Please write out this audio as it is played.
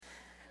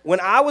When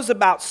I was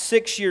about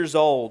 6 years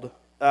old,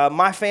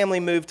 my family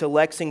moved to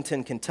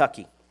Lexington,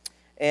 Kentucky.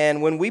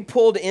 And when we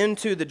pulled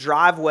into the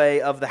driveway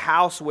of the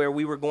house where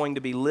we were going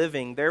to be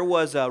living, there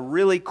was a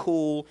really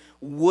cool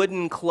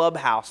wooden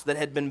clubhouse that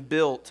had been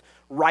built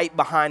right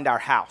behind our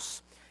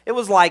house. It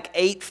was like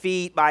 8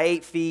 feet by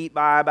 8 feet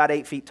by about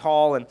 8 feet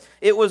tall, and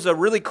it was a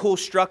really cool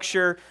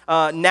structure.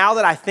 Now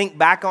that I think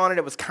back on it,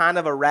 it was kind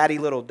of a ratty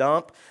little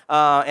dump,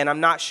 and I'm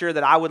not sure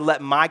that I would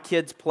let my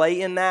kids play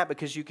in that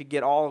because you could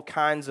get all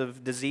kinds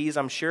of disease,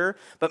 I'm sure.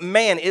 But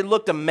man, it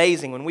looked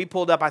amazing. When we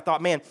pulled up, I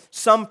thought, man,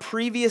 some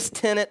previous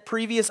tenant,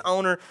 previous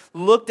owner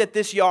looked at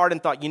this yard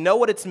and thought, you know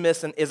what it's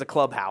missing is a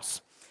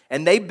clubhouse.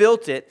 And they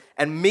built it,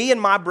 and me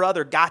and my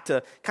brother got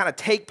to kind of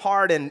take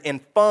part in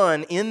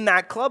fun in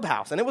that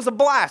clubhouse. And it was a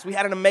blast. We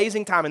had an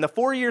amazing time. In the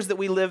 4 years that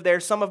we lived there,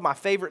 some of my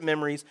favorite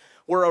memories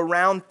were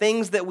around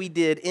things that we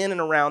did in and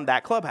around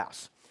that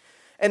clubhouse.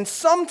 And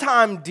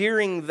sometime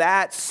during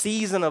that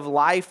season of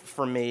life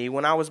for me,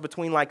 when I was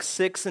between like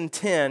 6 and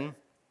 10,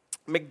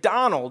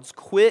 McDonald's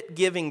quit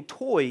giving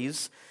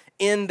toys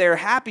in their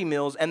Happy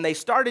Meals, and they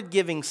started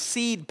giving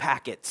seed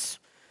packets.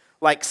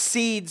 Like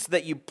seeds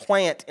that you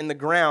plant in the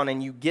ground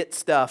and you get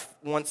stuff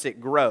once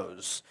it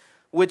grows,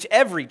 which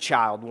every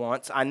child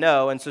wants, I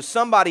know. And so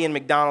somebody in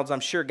McDonald's, I'm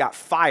sure, got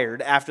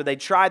fired after they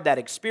tried that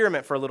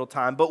experiment for a little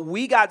time. But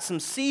we got some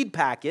seed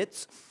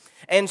packets.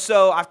 And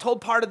so I've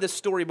told part of this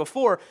story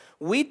before.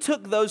 We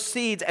took those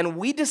seeds and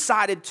we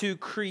decided to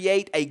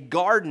create a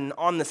garden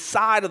on the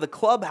side of the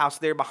clubhouse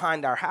there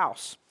behind our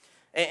house.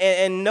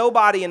 And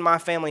nobody in my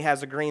family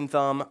has a green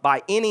thumb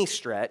by any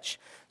stretch.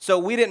 So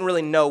we didn't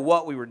really know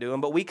what we were doing,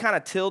 but we kind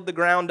of tilled the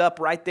ground up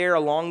right there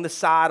along the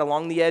side,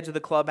 along the edge of the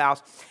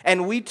clubhouse.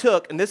 And we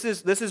took, and this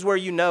is where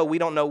you know we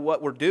don't know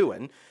what we're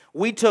doing.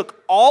 We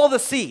took all the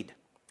seed,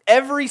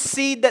 every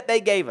seed that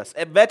they gave us,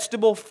 a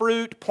vegetable,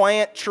 fruit,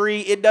 plant,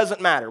 tree, it doesn't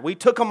matter. We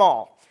took them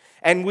all,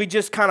 and we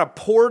just kind of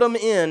poured them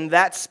in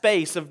that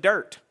space of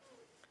dirt.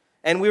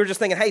 And we were just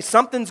thinking, hey,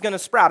 something's going to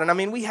sprout. And I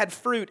mean, we had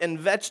fruit and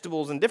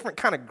vegetables and different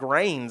kind of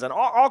grains and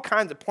all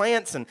kinds of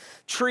plants and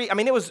tree. I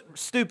mean, it was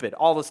stupid,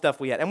 all the stuff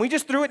we had. And we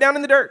just threw it down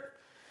in the dirt.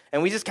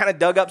 And we just kind of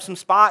dug up some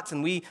spots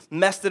and we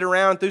messed it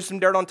around, threw some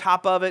dirt on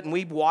top of it, and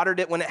we watered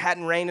it when it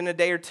hadn't rained in a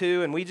day or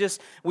two. And we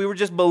were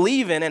just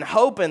believing and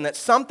hoping that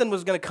something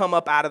was going to come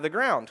up out of the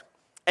ground.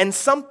 And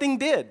something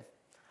did.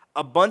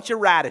 A bunch of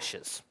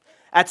radishes.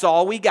 That's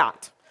all we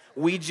got.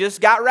 We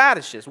just got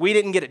radishes. We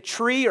didn't get a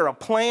tree or a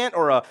plant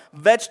or a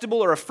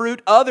vegetable or a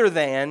fruit other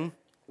than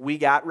we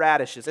got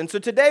radishes. And so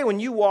today when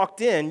you walked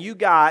in, you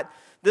got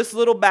this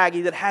little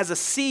baggie that has a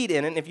seed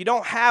in it. And if you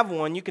don't have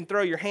one, you can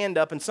throw your hand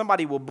up and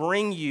somebody will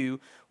bring you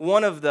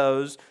one of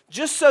those.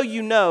 Just so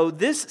you know,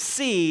 this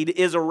seed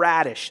is a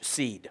radish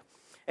seed.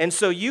 And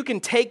so you can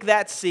take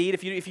that seed.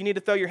 If you need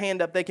to throw your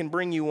hand up, they can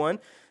bring you one.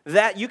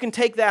 That you can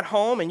take that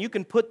home and you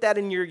can put that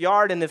in your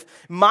yard, and if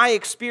my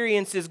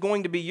experience is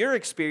going to be your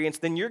experience,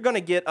 then you're going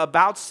to get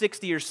about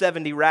 60 or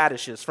 70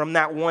 radishes from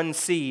that one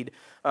seed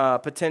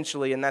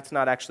potentially, and that's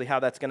not actually how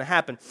that's going to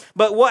happen.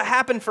 But what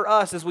happened for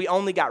us is we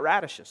only got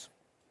radishes.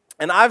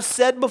 And I've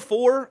said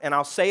before, and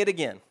I'll say it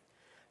again,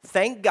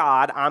 thank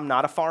God I'm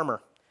not a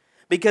farmer.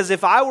 Because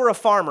if I were a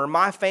farmer,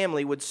 my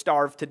family would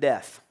starve to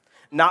death.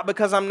 Not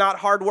because I'm not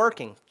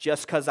hardworking,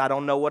 just because I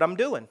don't know what I'm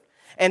doing.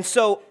 And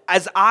so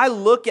as I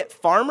look at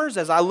farmers,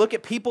 as I look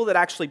at people that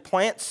actually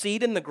plant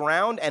seed in the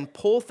ground and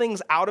pull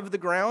things out of the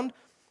ground,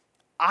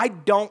 I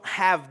don't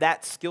have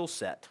that skill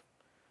set.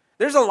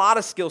 There's a lot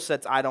of skill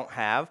sets I don't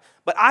have,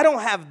 but I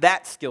don't have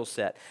that skill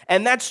set.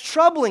 And that's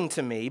troubling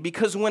to me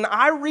because when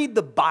I read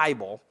the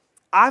Bible,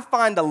 I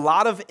find a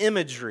lot of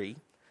imagery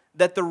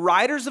that the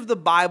writers of the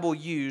Bible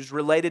use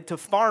related to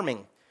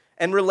farming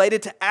and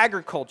related to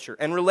agriculture,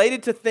 and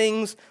related to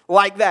things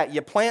like that.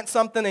 You plant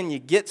something and you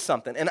get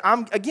something. And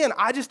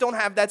I just don't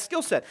have that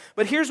skill set.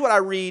 But here's what I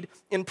read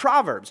in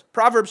Proverbs.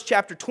 Proverbs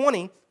chapter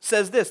 20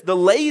 says this: the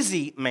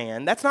lazy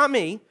man, that's not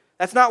me,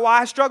 that's not why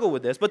I struggle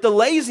with this, but the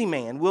lazy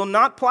man will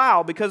not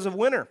plow because of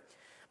winter,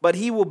 but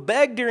he will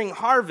beg during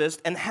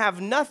harvest and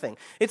have nothing.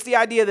 It's the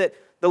idea that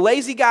the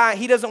lazy guy,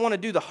 he doesn't want to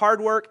do the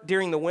hard work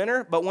during the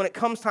winter, but when it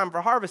comes time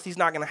for harvest, he's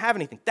not going to have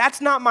anything.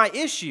 That's not my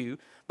issue.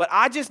 But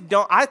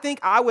I think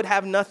I would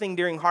have nothing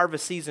during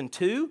harvest season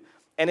too,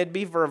 and it'd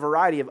be for a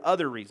variety of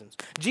other reasons.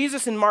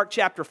 Jesus in Mark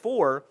chapter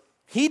 4,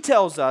 he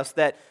tells us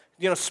that,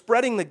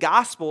 spreading the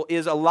gospel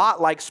is a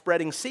lot like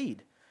spreading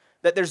seed.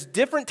 That there's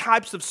different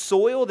types of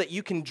soil that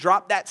you can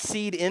drop that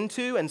seed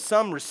into, and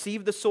some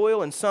receive the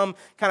soil, and some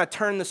kind of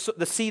turn the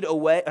seed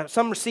away.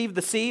 Some receive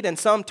the seed, and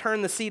some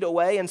turn the seed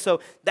away. And so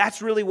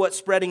that's really what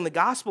spreading the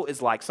gospel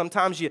is like.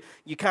 Sometimes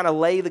you kind of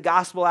lay the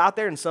gospel out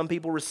there, and some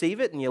people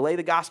receive it, and you lay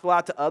the gospel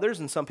out to others,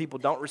 and some people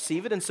don't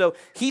receive it. And so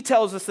he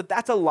tells us that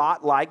that's a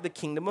lot like the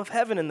kingdom of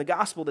heaven and the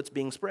gospel that's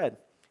being spread.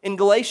 In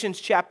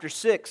Galatians chapter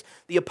 6,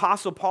 the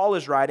Apostle Paul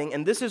is writing,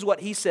 and this is what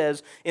he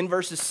says in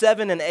verses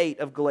 7 and 8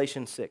 of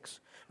Galatians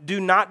 6. Do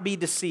not be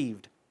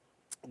deceived.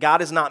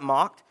 God is not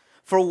mocked.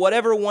 For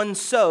whatever one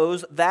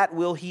sows, that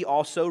will he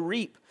also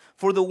reap.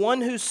 For the one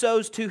who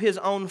sows to his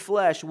own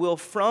flesh will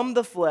from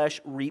the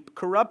flesh reap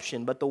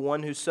corruption, but the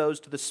one who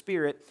sows to the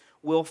Spirit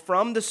will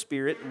from the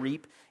Spirit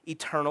reap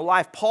eternal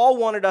life. Paul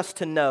wanted us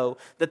to know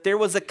that there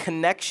was a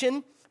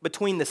connection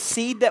between the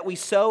seed that we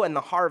sow and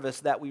the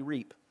harvest that we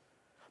reap.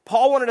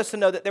 Paul wanted us to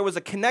know that there was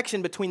a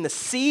connection between the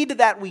seed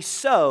that we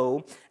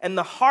sow and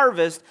the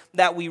harvest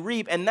that we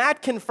reap. And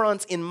that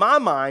confronts, in my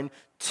mind,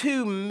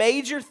 two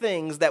major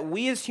things that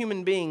we as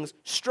human beings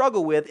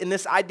struggle with in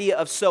this idea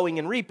of sowing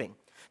and reaping.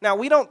 Now,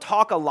 we don't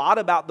talk a lot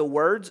about the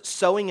words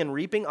sowing and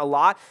reaping a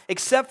lot,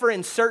 except for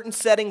in certain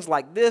settings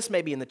like this,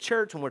 maybe in the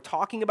church, when we're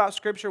talking about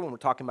Scripture, when we're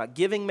talking about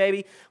giving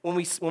maybe,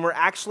 when we're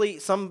actually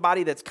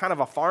somebody that's kind of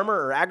a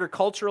farmer or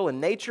agricultural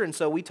in nature, and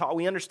so we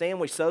understand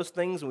we sow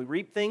things and we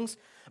reap things.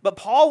 But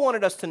Paul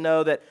wanted us to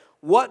know that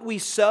what we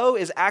sow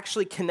is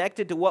actually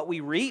connected to what we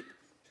reap.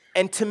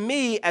 And to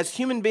me, as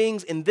human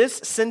beings in this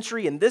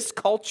century, in this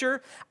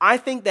culture, I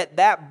think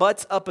that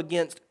butts up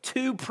against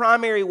two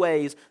primary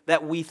ways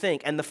that we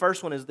think. And the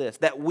first one is this,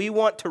 that we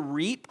want to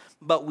reap,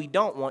 but we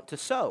don't want to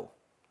sow.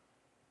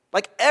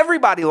 Like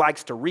everybody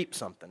likes to reap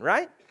something,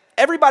 right?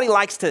 Everybody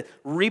likes to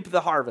reap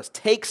the harvest,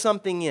 take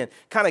something in,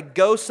 kind of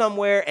go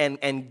somewhere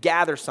and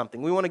gather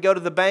something. We want to go to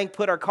the bank,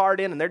 put our card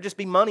in, and there just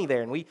be money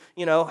there. And we,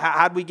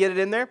 how'd we get it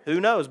in there? Who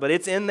knows? But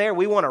it's in there.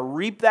 We want to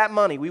reap that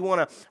money. We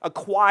want to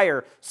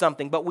acquire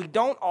something, but we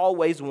don't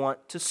always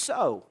want to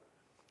sow.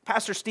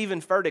 Pastor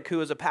Stephen Furtick,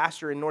 who is a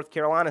pastor in North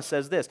Carolina,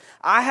 says this,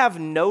 I have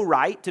no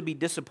right to be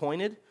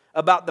disappointed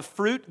about the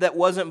fruit that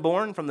wasn't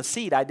born from the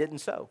seed I didn't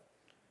sow.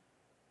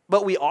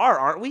 But we are,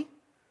 aren't we?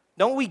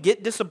 Don't we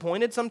get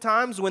disappointed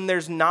sometimes when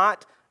there's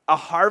not a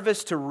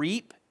harvest to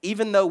reap,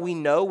 even though we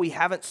know we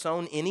haven't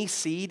sown any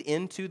seed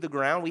into the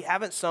ground? We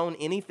haven't sown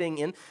anything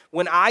in.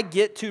 When I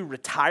get to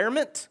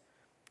retirement,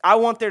 I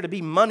want there to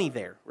be money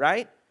there,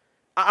 right?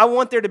 I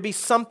want there to be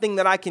something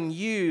that I can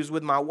use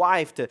with my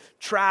wife to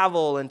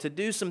travel and to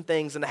do some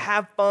things and to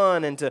have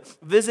fun and to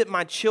visit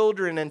my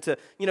children and to,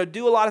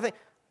 do a lot of things.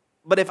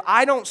 But if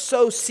I don't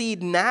sow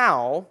seed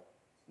now,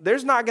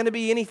 there's not going to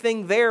be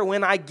anything there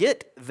when I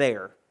get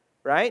there.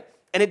 Right?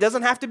 And it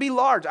doesn't have to be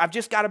large. I've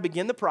just got to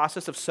begin the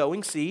process of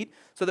sowing seed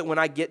so that when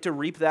I get to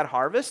reap that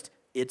harvest,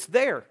 it's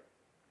there.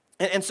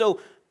 And so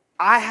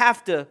I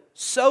have to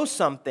sow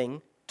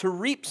something to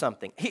reap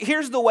something.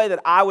 Here's the way that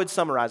I would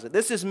summarize it.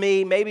 This is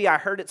me. Maybe I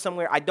heard it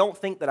somewhere. I don't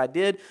think that I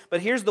did, but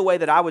here's the way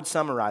that I would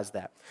summarize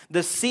that.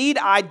 The seed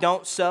I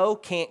don't sow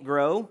can't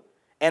grow,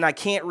 and I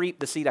can't reap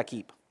the seed I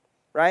keep.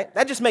 Right?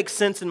 That just makes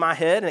sense in my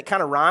head, and it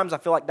kind of rhymes. I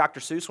feel like Dr.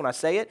 Seuss when I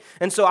say it.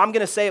 And so I'm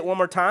going to say it one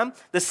more time.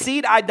 The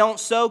seed I don't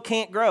sow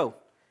can't grow,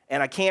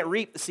 and I can't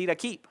reap the seed I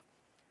keep.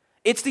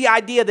 It's the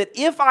idea that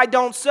if I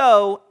don't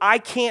sow, I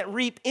can't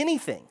reap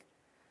anything,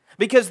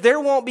 because there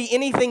won't be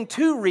anything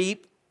to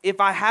reap if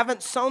I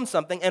haven't sown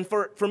something. And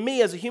for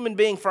me as a human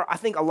being, for I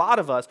think a lot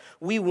of us,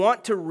 we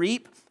want to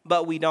reap,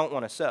 but we don't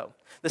want to sow.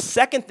 The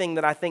second thing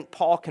that I think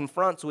Paul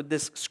confronts with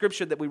this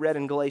scripture that we read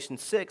in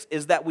Galatians 6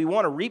 is that we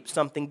want to reap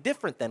something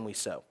different than we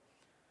sow.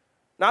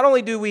 Not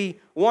only do we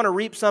want to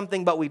reap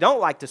something, but we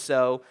don't like to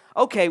sow,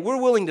 okay, we're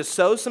willing to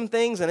sow some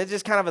things, and it's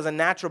just kind of as a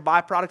natural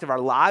byproduct of our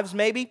lives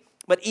maybe,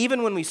 but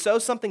even when we sow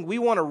something, we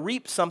want to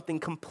reap something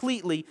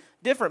completely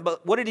different.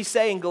 But what did he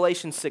say in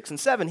Galatians 6 and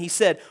 7? He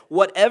said,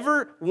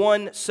 whatever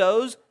one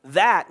sows,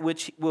 that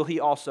which will he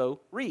also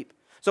reap.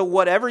 So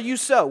whatever you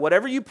sow,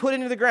 whatever you put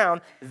into the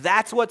ground,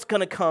 that's what's going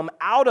to come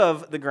out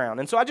of the ground.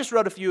 And so I just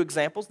wrote a few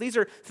examples. These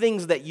are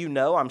things that you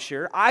know, I'm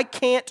sure. I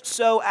can't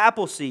sow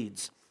apple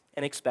seeds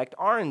and expect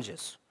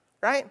oranges,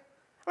 right?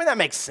 I mean, that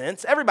makes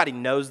sense. Everybody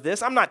knows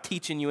this. I'm not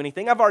teaching you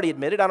anything. I've already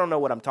admitted I don't know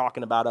what I'm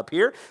talking about up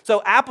here.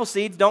 So apple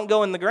seeds don't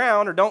go in the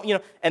ground or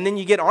don't, and then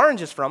you get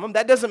oranges from them.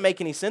 That doesn't make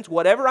any sense.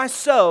 Whatever I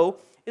sow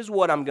is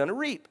what I'm going to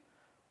reap.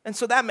 And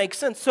so that makes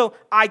sense. So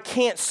I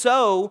can't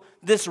sow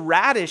this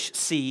radish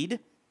seed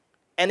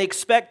and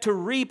expect to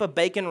reap a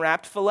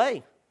bacon-wrapped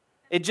filet.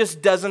 It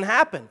just doesn't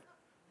happen,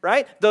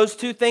 right? Those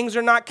two things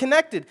are not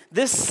connected.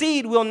 This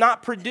seed will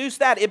not produce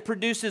that. It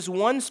produces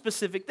one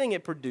specific thing.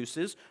 It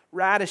produces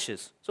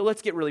radishes. So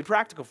let's get really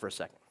practical for a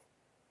second.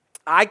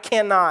 I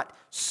cannot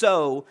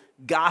sow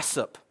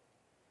gossip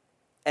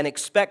and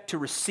expect to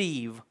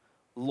receive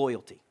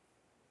loyalty.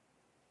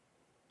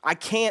 I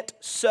can't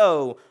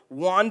sow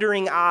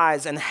wandering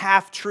eyes and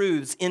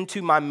half-truths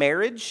into my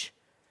marriage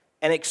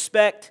and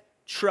expect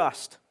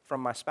trust from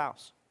my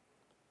spouse.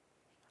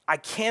 I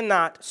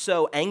cannot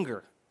sow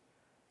anger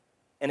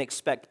and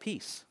expect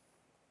peace.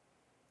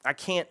 I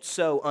can't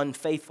sow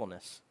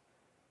unfaithfulness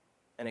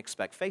and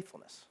expect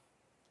faithfulness.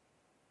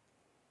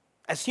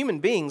 As human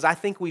beings, I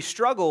think we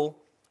struggle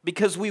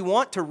because we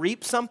want to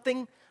reap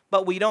something,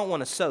 but we don't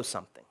want to sow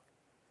something.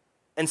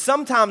 And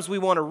sometimes we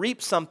want to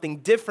reap something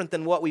different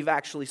than what we've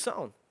actually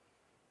sown.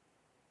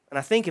 And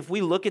I think if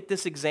we look at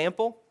this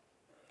example,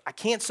 I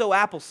can't sow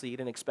apple seed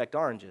and expect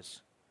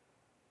oranges.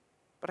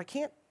 But I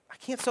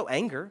can't sow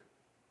anger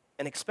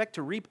and expect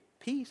to reap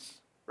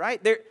peace,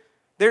 right?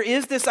 There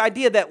is this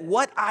idea that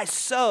what I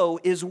sow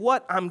is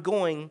what I'm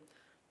going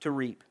to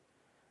reap.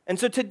 And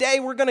so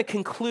today we're going to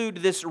conclude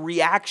this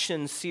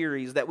reaction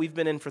series that we've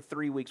been in for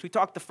 3 weeks. We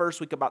talked the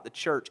first week about the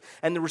church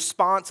and the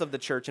response of the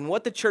church and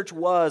what the church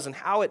was and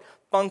how it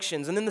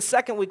functions. And then the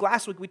second week,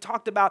 last week, we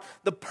talked about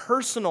the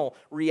personal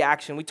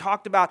reaction. We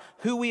talked about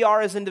who we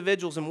are as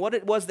individuals and what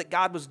it was that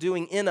God was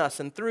doing in us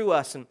and through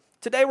us. And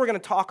today we're going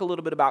to talk a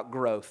little bit about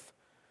growth.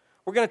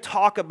 We're going to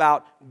talk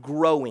about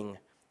growing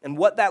and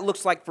what that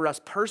looks like for us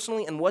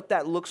personally and what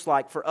that looks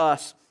like for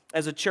us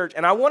as a church.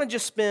 And I want to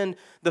just spend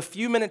the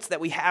few minutes that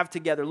we have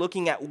together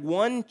looking at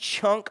one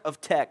chunk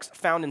of text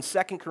found in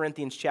 2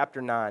 Corinthians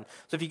chapter 9.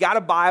 So if you got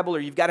a Bible or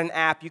you've got an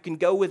app, you can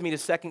go with me to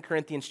 2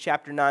 Corinthians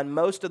chapter 9.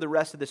 Most of the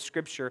rest of the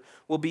scripture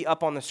will be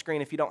up on the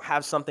screen if you don't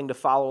have something to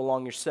follow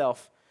along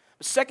yourself.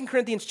 But 2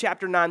 Corinthians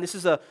chapter 9, this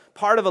is a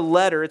part of a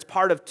letter. It's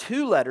part of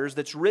 2 letters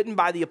that's written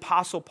by the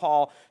Apostle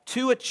Paul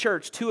to a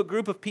church, to a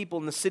group of people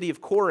in the city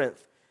of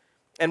Corinth.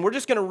 And we're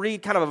just going to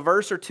read kind of a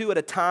verse or two at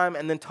a time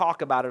and then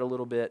talk about it a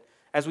little bit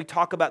as we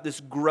talk about this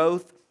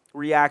growth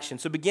reaction.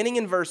 So beginning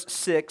in verse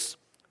 6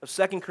 of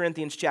 2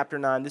 Corinthians chapter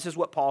 9, this is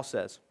what Paul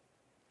says.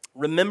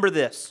 Remember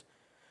this,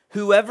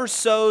 whoever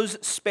sows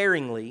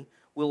sparingly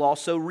will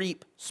also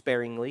reap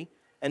sparingly,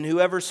 and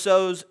whoever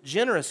sows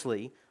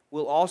generously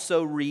will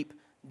also reap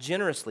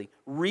generously.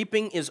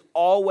 Reaping is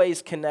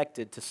always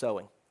connected to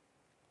sowing.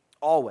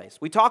 Always.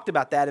 We talked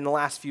about that in the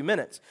last few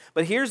minutes.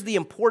 But here's the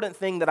important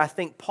thing that I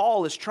think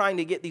Paul is trying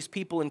to get these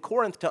people in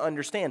Corinth to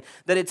understand,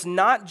 that it's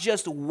not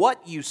just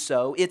what you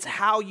sow, it's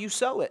how you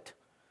sow it.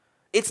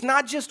 It's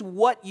not just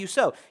what you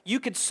sow.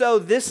 You could sow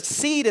this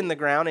seed in the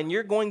ground and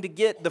you're going to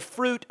get the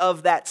fruit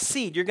of that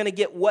seed. You're going to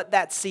get what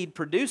that seed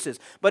produces.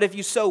 But if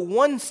you sow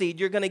one seed,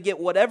 you're going to get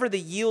whatever the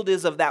yield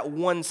is of that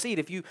one seed.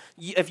 If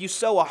you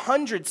sow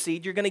 100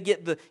 seed, you're going to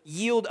get the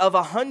yield of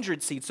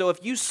 100 seeds. So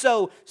if you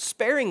sow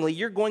sparingly,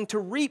 you're going to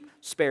reap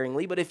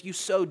sparingly. But if you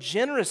sow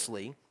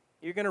generously,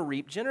 you're going to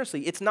reap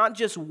generously. It's not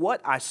just what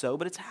I sow,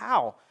 but it's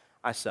how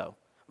I sow.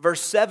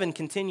 Verse 7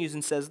 continues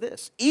and says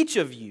this, each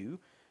of you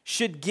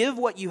should give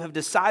what you have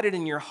decided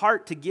in your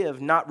heart to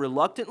give, not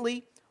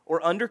reluctantly or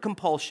under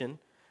compulsion,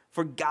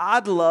 for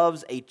God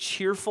loves a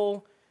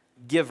cheerful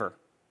giver.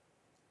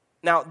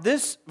 Now,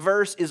 this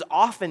verse is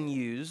often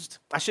used,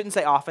 I shouldn't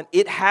say often,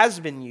 it has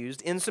been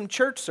used in some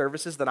church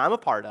services that I'm a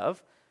part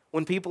of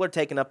when people are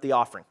taking up the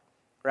offering,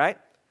 right?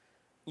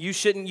 You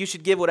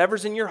should give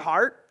whatever's in your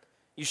heart.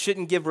 You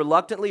shouldn't give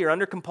reluctantly or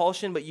under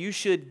compulsion, but you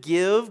should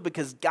give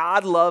because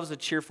God loves a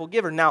cheerful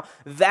giver. Now,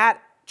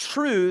 that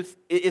truth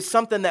is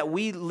something that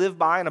we live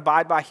by and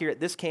abide by here at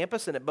this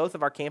campus and at both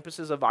of our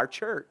campuses of our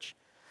church.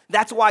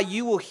 That's why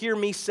you will hear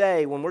me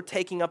say, when we're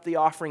taking up the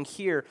offering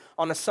here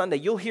on a Sunday,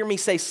 you'll hear me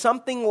say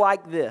something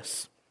like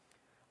this.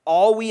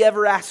 All we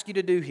ever ask you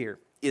to do here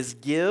is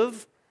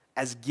give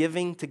as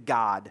giving to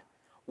God.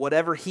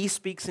 Whatever He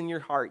speaks in your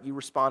heart, you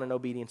respond in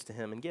obedience to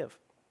Him and give.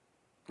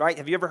 Right?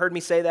 Have you ever heard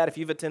me say that if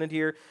you've attended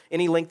here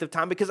any length of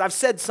time? Because I've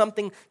said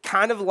something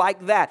kind of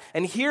like that.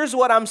 And here's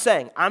what I'm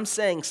saying. I'm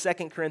saying 2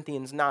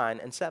 Corinthians 9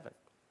 and 7.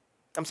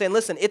 I'm saying,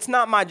 listen, it's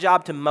not my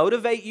job to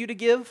motivate you to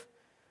give,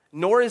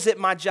 nor is it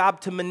my job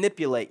to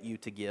manipulate you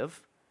to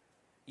give.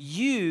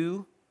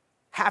 You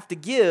have to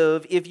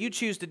give, if you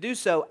choose to do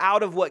so,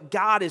 out of what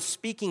God is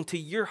speaking to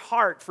your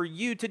heart for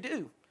you to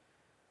do.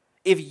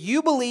 If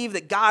you believe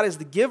that God is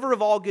the giver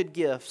of all good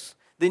gifts,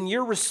 then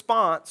your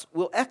response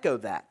will echo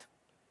that.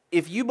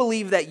 If you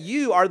believe that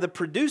you are the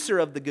producer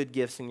of the good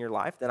gifts in your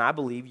life, then I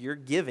believe your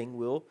giving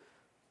will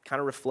kind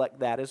of reflect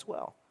that as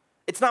well.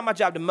 It's not my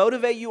job to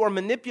motivate you or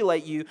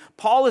manipulate you.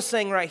 Paul is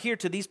saying right here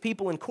to these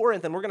people in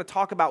Corinth, and we're going to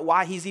talk about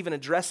why he's even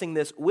addressing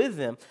this with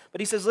them. But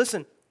he says,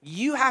 listen,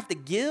 you have to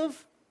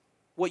give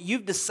what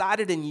you've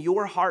decided in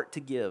your heart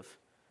to give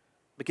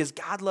because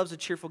God loves a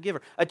cheerful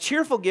giver. A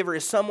cheerful giver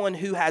is someone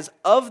who has,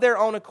 of their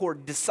own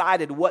accord,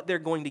 decided what they're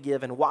going to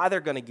give and why they're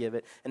going to give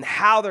it and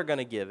how they're going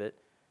to give it.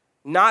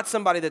 Not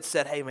somebody that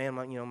said, hey, man,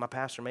 my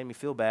pastor made me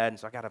feel bad, and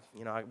so I got to,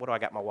 what do I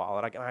got in my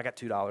wallet? I got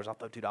 $2. I'll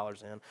throw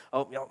 $2 in.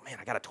 Oh, man,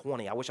 I got a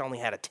 20. I wish I only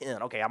had a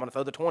 10. Okay, I'm going to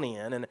throw the 20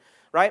 in. And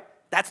right?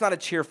 That's not a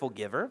cheerful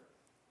giver.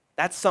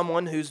 That's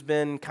someone who's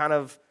been kind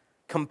of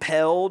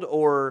compelled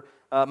or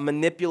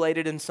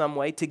manipulated in some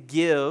way to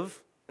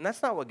give, and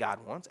that's not what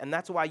God wants, and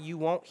that's why you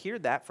won't hear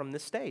that from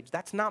this stage.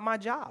 That's not my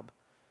job.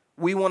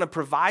 We want to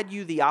provide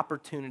you the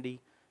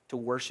opportunity to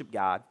worship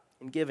God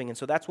in giving, and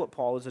so that's what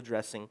Paul is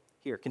addressing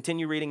here.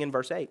 Continue reading in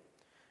verse 8.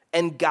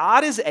 And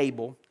God is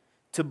able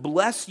to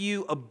bless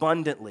you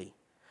abundantly,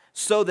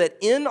 so that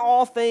in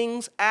all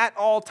things, at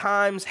all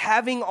times,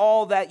 having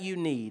all that you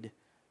need,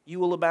 you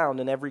will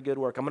abound in every good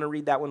work. I'm going to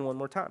read that one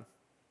more time.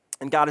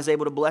 And God is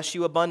able to bless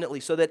you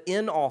abundantly, so that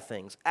in all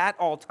things, at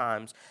all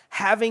times,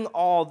 having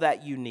all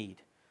that you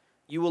need,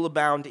 you will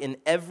abound in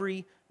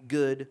every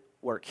good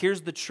work.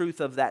 Here's the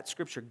truth of that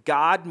scripture.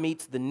 God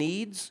meets the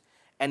needs,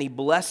 and He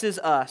blesses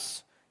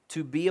us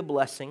to be a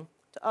blessing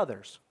to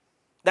others.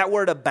 That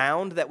word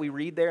abound that we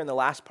read there in the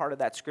last part of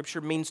that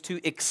scripture means to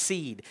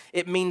exceed.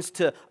 It means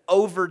to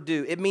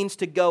overdo. It means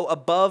to go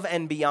above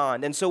and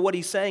beyond. And so what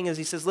he's saying is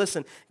he says,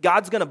 listen,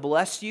 God's going to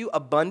bless you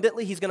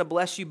abundantly. He's going to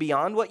bless you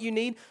beyond what you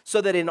need so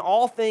that in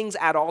all things,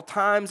 at all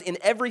times, in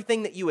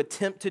everything that you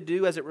attempt to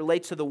do as it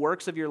relates to the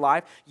works of your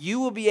life, you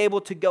will be able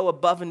to go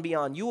above and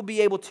beyond. You will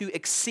be able to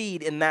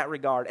exceed in that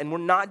regard. And we're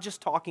not just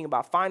talking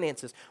about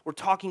finances. We're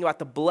talking about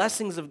the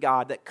blessings of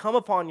God that come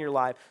upon your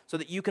life so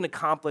that you can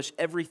accomplish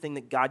everything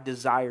that God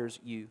desires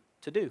you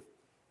to do.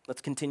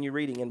 Let's continue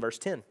reading in verse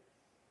 10.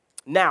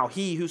 Now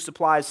he who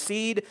supplies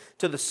seed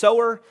to the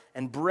sower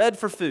and bread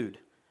for food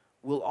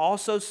will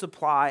also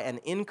supply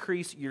and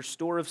increase your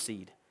store of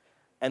seed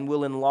and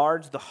will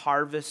enlarge the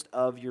harvest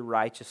of your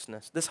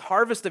righteousness. This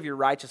harvest of your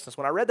righteousness,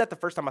 when I read that the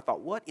first time, I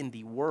thought, what in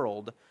the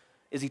world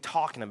is he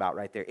talking about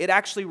right there? It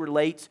actually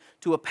relates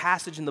to a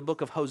passage in the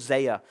book of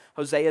Hosea.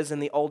 Hosea is in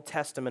the Old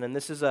Testament, and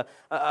this is a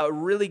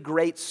really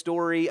great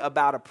story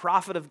about a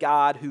prophet of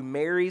God who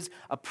marries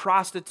a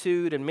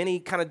prostitute, and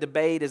many kind of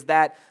debate, is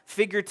that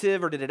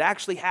figurative or did it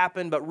actually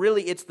happen? But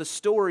really, it's the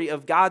story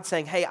of God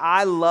saying, hey,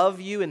 I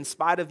love you in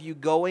spite of you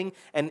going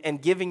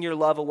and giving your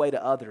love away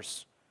to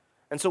others.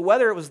 And so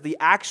whether it was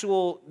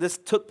this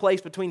took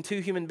place between two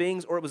human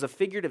beings or it was a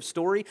figurative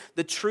story,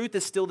 the truth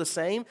is still the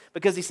same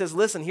because he says,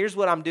 listen, here's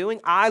what I'm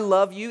doing. I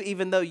love you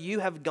even though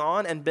you have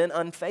gone and been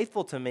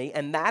unfaithful to me.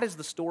 And that is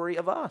the story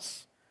of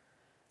us.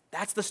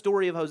 That's the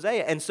story of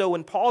Hosea. And so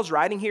when Paul's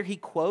writing here, he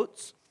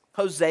quotes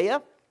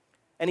Hosea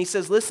and he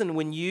says, listen,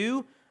 when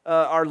you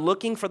are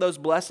looking for those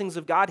blessings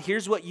of God,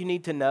 here's what you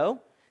need to know.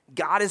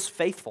 God is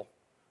faithful.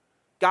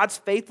 God's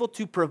faithful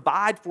to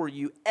provide for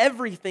you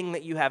everything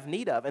that you have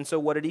need of. And so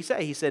what did he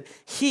say? He said,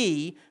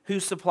 he who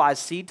supplies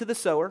seed to the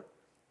sower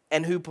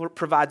and who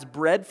provides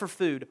bread for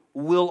food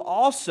will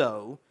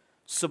also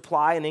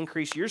supply and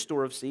increase your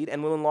store of seed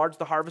and will enlarge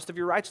the harvest of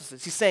your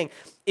righteousness. He's saying,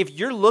 if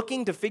you're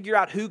looking to figure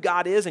out who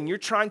God is and you're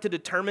trying to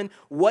determine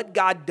what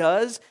God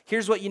does,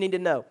 here's what you need to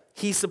know.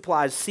 He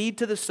supplies seed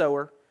to the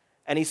sower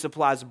and he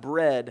supplies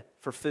bread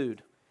for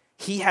food.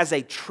 He has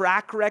a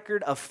track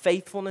record of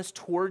faithfulness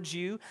towards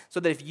you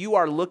so that if you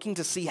are looking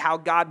to see how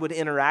God would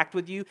interact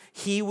with you,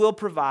 he will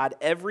provide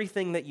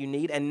everything that you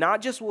need. And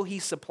not just will he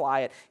supply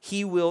it,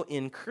 he will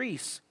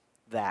increase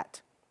that.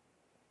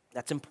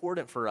 That's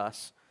important for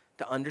us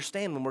to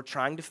understand when we're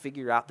trying to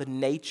figure out the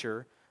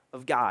nature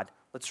of God.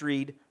 Let's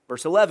read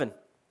verse 11.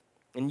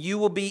 And you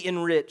will be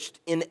enriched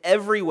in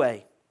every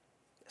way.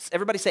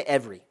 Everybody say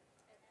every.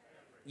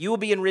 You will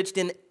be enriched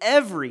in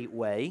every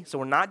way. So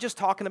we're not just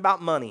talking about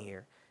money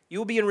here. You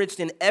will be enriched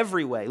in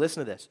every way,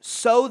 listen to this,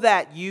 so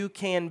that you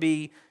can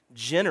be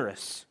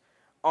generous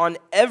on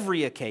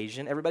every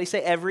occasion. Everybody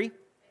say every.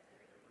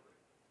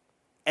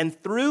 And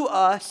through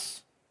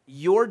us,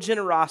 your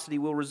generosity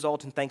will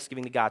result in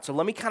thanksgiving to God. So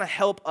let me kind of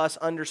help us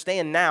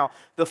understand now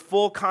the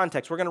full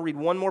context. We're going to read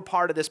one more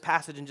part of this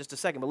passage in just a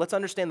second, but let's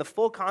understand the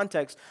full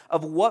context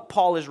of what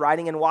Paul is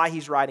writing and why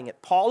he's writing it.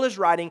 Paul is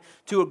writing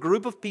to a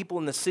group of people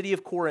in the city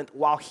of Corinth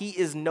while he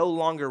is no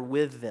longer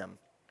with them.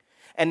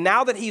 And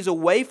now that he's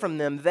away from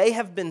them, they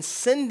have been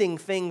sending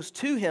things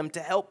to him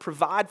to help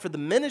provide for the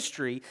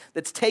ministry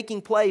that's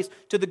taking place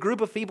to the group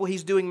of people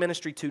he's doing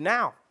ministry to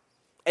now.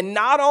 And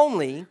not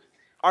only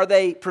are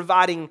they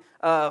providing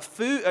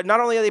food,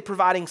 not only are they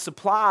providing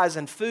supplies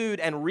and food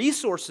and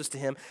resources to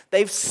him,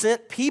 they've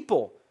sent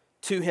people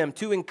to him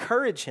to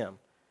encourage him.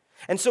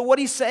 And so what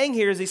he's saying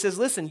here is he says,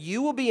 listen,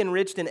 you will be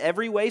enriched in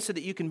every way so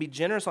that you can be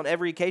generous on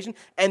every occasion.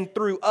 And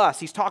through us,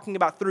 he's talking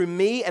about through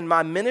me and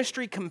my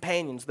ministry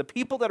companions, the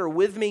people that are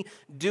with me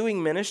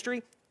doing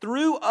ministry,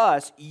 through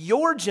us,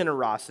 your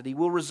generosity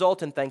will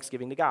result in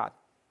thanksgiving to God.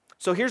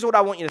 So here's what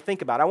I want you to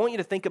think about. I want you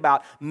to think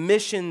about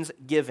missions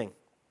giving.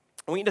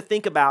 I want you to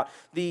think about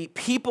the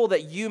people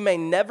that you may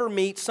never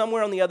meet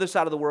somewhere on the other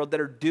side of the world that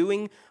are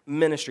doing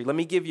ministry. Let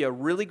me give you a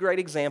really great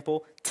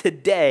example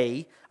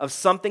today of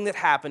something that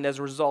happened as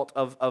a result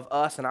of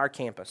us and our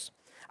campus.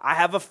 I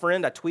have a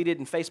friend, I tweeted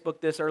and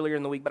Facebooked this earlier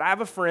in the week, but I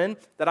have a friend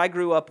that I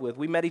grew up with.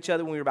 We met each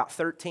other when we were about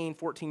 13,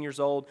 14 years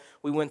old.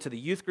 We went to the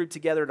youth group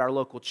together at our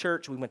local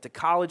church. We went to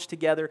college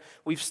together.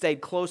 We've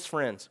stayed close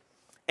friends.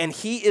 And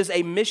he is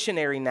a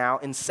missionary now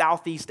in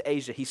Southeast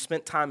Asia. He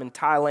spent time in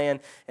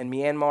Thailand and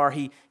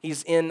Myanmar.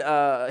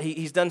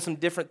 He's done some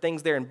different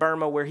things there in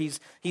Burma where he's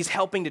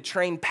helping to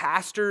train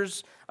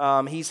pastors.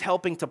 He's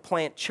helping to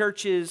plant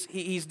churches.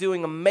 He's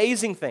doing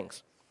amazing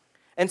things.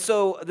 And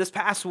so this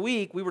past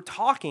week we were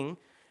talking,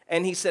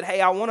 and he said,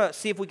 hey, I want to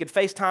see if we could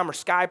FaceTime or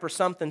Skype or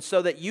something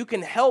so that you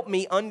can help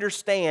me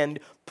understand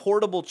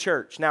portable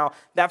church. Now,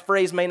 that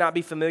phrase may not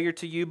be familiar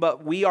to you,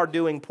 but we are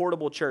doing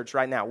portable church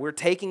right now. We're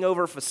taking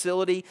over a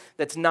facility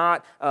that's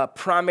not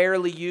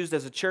primarily used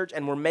as a church,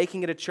 and we're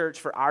making it a church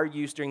for our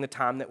use during the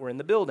time that we're in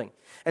the building.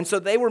 And so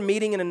they were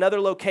meeting in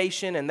another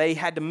location, and they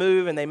had to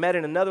move, and they met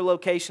in another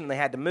location, and they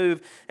had to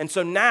move. And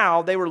so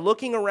now they were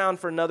looking around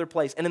for another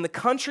place. And in the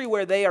country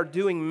where they are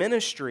doing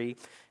ministry,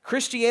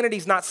 Christianity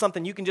is not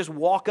something you can just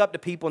walk up to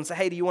people and say,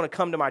 hey, do you want to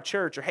come to my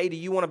church? Or hey, do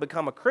you want to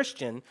become a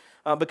Christian?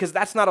 Because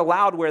that's not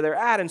allowed where they're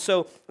at. had. And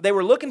so they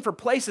were looking for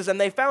places, and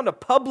they found a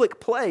public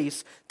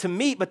place to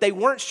meet, but they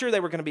weren't sure they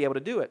were going to be able to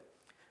do it.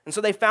 And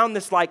so they found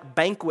this like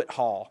banquet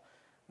hall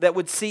that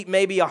would seat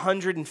maybe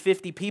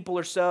 150 people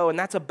or so, and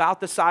that's about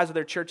the size of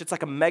their church. It's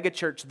like a mega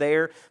church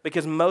there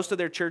because most of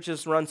their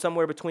churches run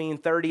somewhere between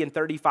 30 and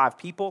 35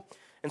 people.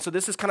 And so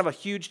this is kind of a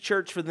huge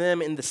church for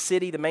them in the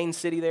city, the main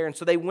city there. And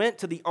so they went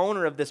to the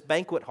owner of this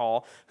banquet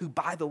hall, who,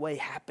 by the way,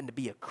 happened to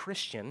be a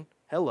Christian.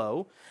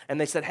 Hello. And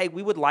they said, hey,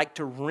 we would like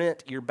to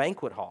rent your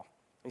banquet hall.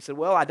 He said,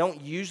 well, I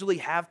don't usually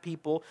have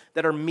people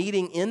that are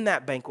meeting in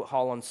that banquet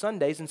hall on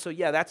Sundays, and so,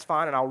 yeah, that's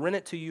fine, and I'll rent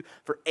it to you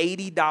for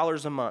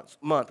 $80 a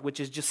month,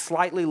 which is just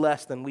slightly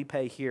less than we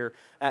pay here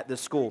at the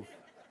school.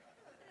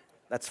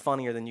 That's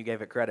funnier than you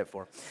gave it credit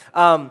for.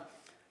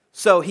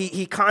 So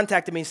he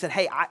contacted me and said,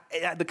 hey,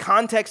 the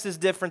context is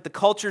different, the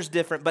culture's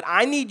different, but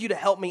I need you to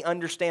help me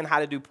understand how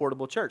to do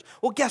portable church.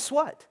 Well, guess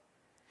what?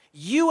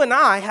 You and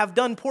I have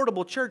done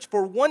portable church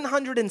for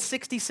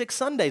 166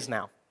 Sundays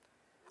now.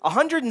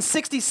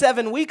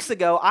 167 weeks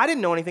ago, I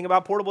didn't know anything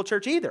about portable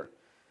church either.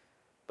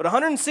 But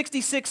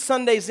 166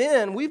 Sundays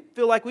in, we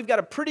feel like we've got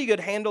a pretty good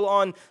handle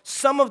on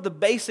some of the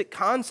basic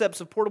concepts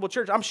of portable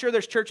church. I'm sure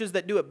there's churches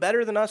that do it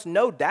better than us,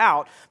 no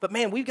doubt. But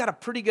man, we've got a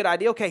pretty good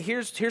idea. Okay,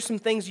 here's some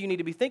things you need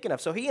to be thinking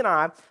of. So he and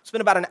I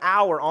spent about an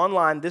hour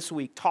online this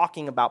week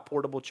talking about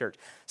portable church.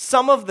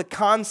 Some of the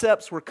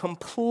concepts were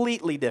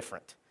completely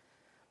different,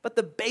 but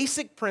the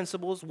basic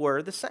principles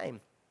were the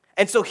same.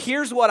 And so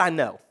here's what I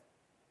know.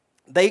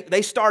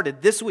 They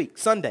started this week,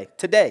 Sunday,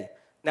 today.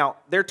 Now,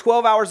 they're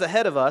 12 hours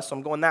ahead of us, so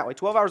I'm going that way,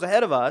 12 hours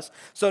ahead of us.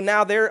 So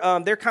now they're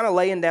kind of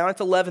laying down.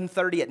 It's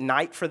 11:30 at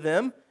night for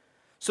them.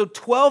 So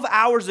 12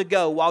 hours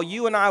ago, while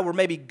you and I were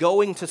maybe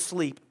going to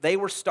sleep, they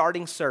were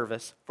starting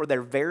service for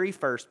their very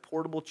first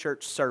portable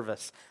church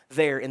service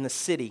there in the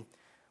city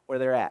where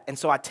they're at. And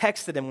so I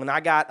texted him when I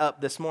got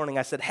up this morning.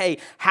 I said, hey,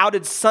 how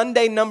did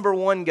Sunday number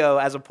 1 go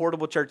as a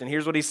portable church? And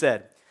here's what he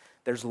said.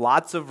 There's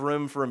lots of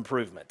room for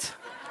improvement.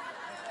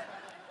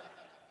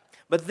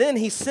 But then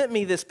he sent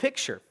me this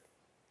picture,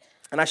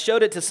 and I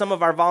showed it to some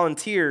of our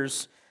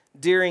volunteers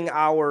during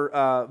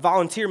our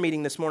volunteer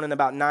meeting this morning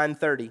about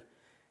 9:30.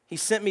 He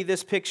sent me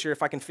this picture,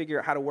 if I can figure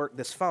out how to work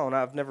this phone.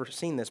 I've never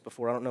seen this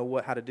before. I don't know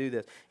how to do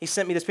this. He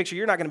sent me this picture.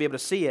 You're not going to be able to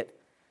see it,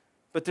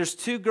 but there's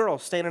 2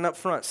 girls standing up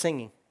front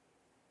singing.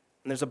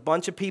 And there's a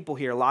bunch of people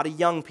here, a lot of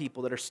young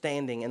people that are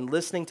standing and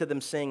listening to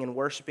them sing and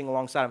worshiping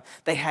alongside them.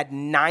 They had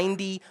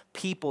 90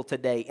 people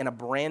today in a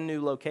brand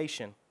new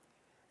location.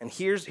 And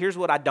here's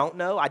what I don't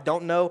know. I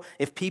don't know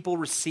if people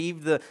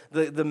received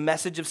the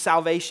message of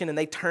salvation and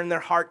they turned their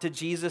heart to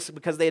Jesus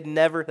because they'd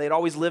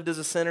always lived as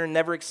a sinner and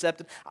never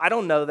accepted. I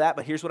don't know that,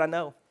 but here's what I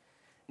know.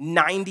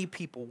 90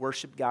 people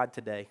worship God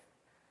today,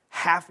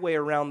 halfway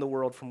around the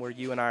world from where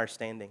you and I are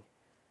standing.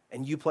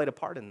 And you played a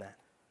part in that.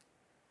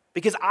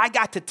 Because I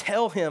got to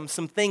tell him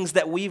some things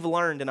that we've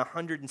learned in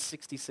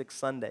 166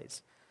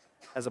 Sundays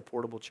as a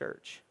portable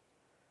church.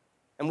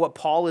 And what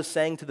Paul is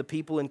saying to the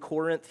people in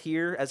Corinth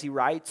here as he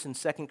writes in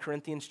 2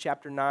 Corinthians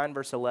chapter 9,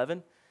 verse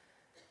 11,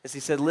 is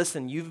he said,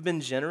 listen, you've been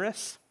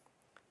generous,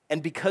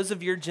 and because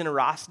of your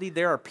generosity,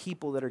 there are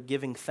people that are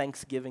giving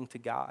thanksgiving to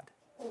God.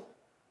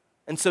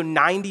 And so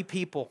 90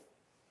 people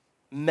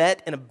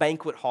met in a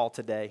banquet hall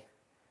today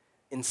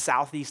in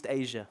Southeast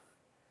Asia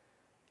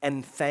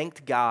and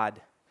thanked God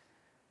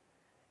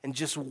and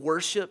just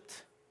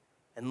worshiped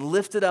and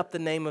lifted up the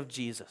name of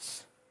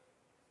Jesus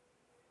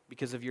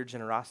because of your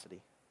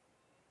generosity.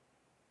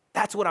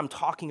 That's what I'm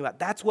talking about.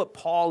 That's what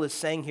Paul is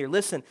saying here.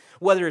 Listen,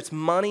 whether it's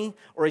money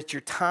or it's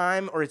your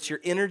time or it's your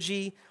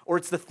energy or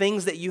it's the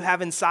things that you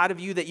have inside of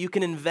you that you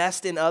can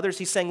invest in others,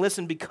 he's saying,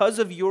 listen, because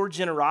of your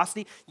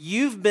generosity,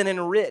 you've been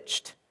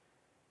enriched.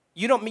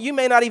 You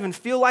may not even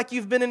feel like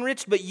you've been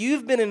enriched, but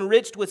you've been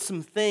enriched with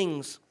some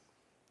things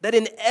that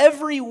in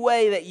every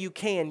way that you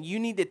can, you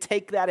need to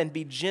take that and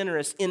be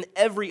generous in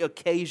every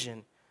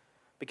occasion.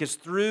 Because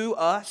through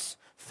us,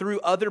 through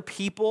other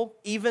people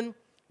even,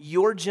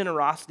 your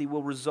generosity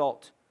will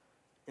result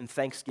in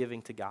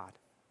thanksgiving to God.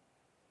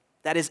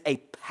 That is a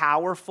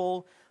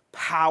powerful,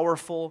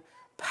 powerful,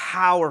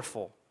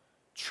 powerful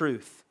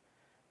truth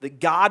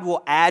that God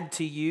will add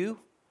to you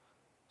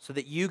so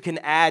that you can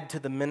add to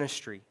the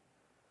ministry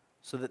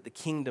so that the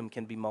kingdom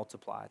can be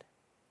multiplied.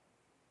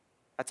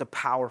 That's a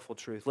powerful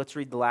truth. Let's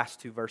read the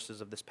last 2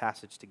 verses of this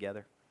passage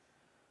together.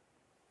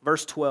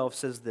 Verse 12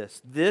 says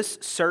this, "This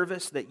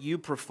service that you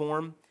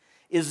perform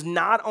is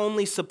not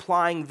only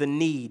supplying the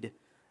need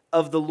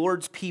of the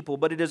Lord's people,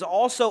 but it is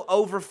also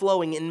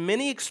overflowing in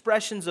many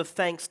expressions of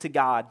thanks to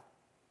God.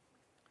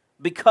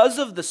 Because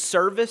of the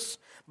service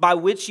by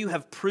which you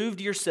have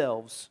proved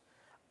yourselves,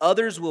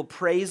 others will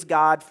praise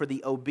God for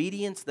the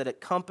obedience that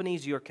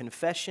accompanies your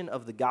confession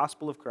of the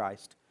gospel of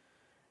Christ,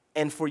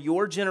 and for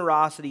your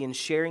generosity in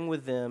sharing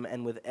with them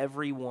and with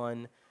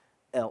everyone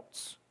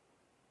else."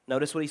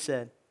 Notice what he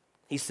said.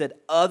 He said,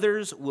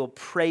 others will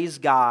praise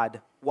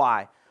God.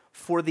 Why?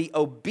 For the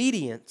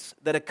obedience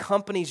that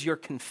accompanies your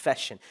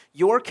confession.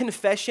 Your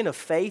confession of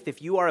faith,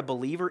 if you are a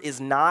believer, is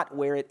not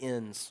where it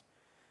ends.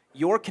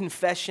 Your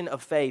confession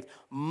of faith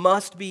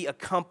must be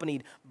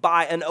accompanied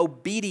by an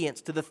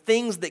obedience to the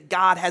things that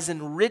God has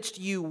enriched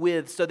you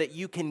with so that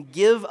you can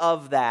give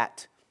of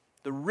that,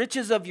 the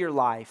riches of your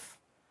life,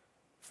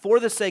 for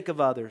the sake of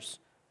others,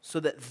 so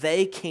that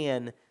they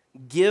can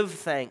give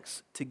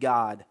thanks to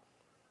God.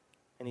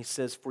 And he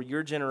says, for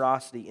your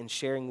generosity in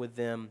sharing with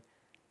them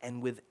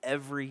and with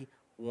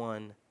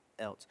everyone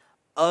else.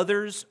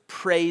 Others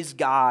praise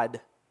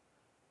God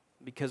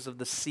because of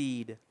the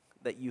seed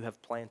that you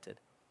have planted.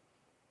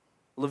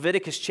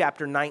 Leviticus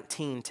chapter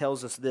 19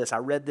 tells us this. I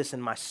read this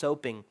in my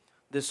soaping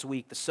this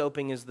week. The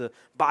soaping is the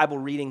Bible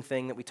reading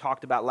thing that we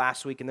talked about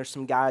last week, and there's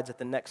some guides at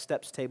the Next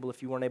Steps table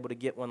if you weren't able to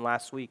get one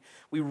last week.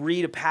 We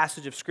read a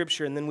passage of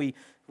Scripture, and then we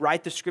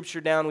write the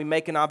Scripture down, we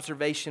make an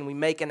observation, we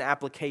make an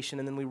application,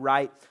 and then we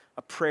write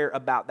a prayer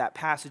about that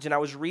passage. And I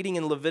was reading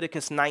in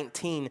Leviticus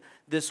 19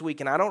 this week,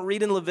 and I don't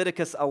read in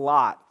Leviticus a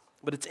lot,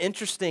 but it's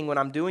interesting when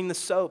I'm doing the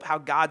soap how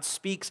God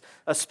speaks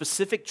a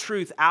specific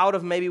truth out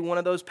of maybe one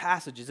of those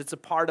passages. It's a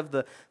part of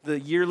the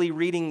yearly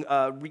reading,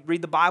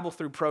 Read the Bible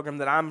Through program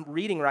that I'm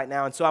reading right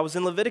now. And so I was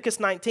in Leviticus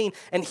 19,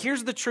 and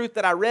here's the truth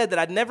that I read that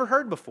I'd never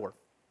heard before.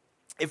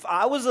 If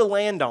I was a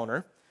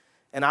landowner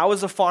and I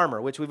was a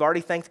farmer, which we've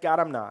already thanked God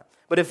I'm not,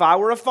 but if I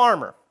were a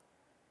farmer,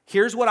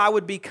 here's what I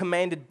would be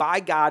commanded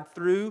by God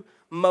through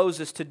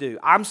Moses to do.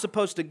 I'm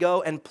supposed to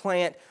go and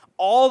plant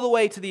all the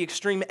way to the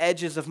extreme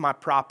edges of my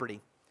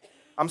property.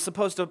 I'm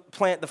supposed to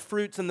plant the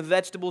fruits and the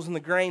vegetables and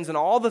the grains and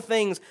all the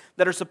things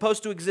that are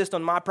supposed to exist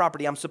on my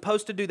property. I'm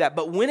supposed to do that.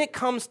 But when it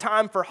comes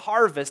time for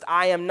harvest,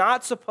 I am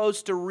not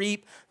supposed to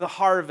reap the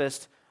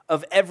harvest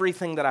of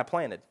everything that I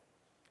planted.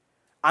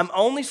 I'm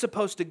only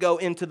supposed to go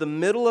into the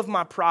middle of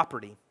my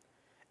property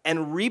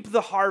and reap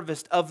the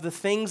harvest of the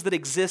things that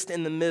exist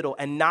in the middle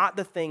and not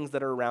the things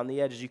that are around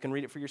the edges. You can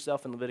read it for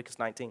yourself in Leviticus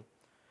 19.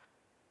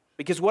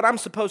 Because what I'm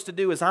supposed to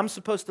do is I'm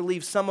supposed to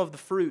leave some of the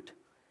fruit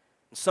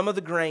and some of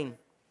the grain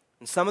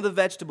and some of the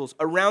vegetables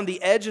around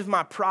the edge of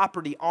my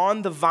property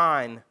on the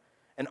vine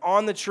and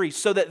on the tree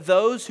so that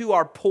those who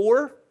are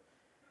poor,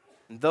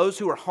 and those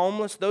who are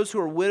homeless, those who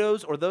are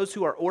widows, or those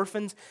who are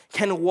orphans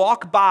can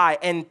walk by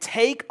and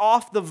take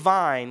off the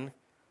vine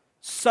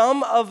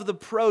some of the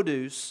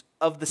produce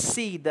of the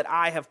seed that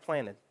I have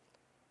planted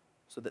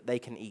so that they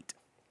can eat.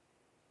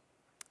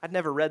 I'd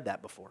never read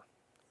that before.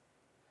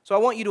 So I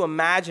want you to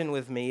imagine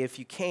with me, if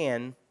you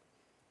can,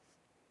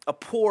 a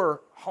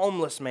poor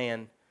homeless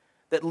man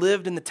that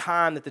lived in the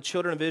time that the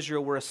children of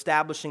Israel were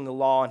establishing the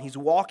law, and he's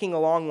walking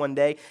along one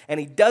day, and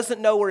he doesn't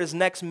know where his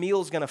next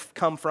meal is going to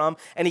come from,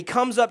 and he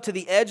comes up to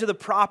the edge of the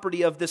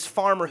property of this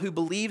farmer who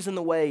believes in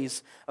the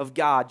ways of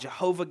God,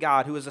 Jehovah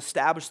God, who has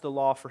established the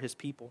law for his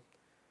people.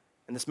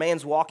 And this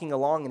man's walking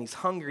along, and he's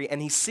hungry, and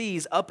he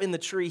sees up in the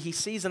tree, he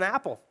sees an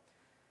apple.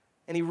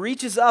 And he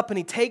reaches up, and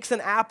he takes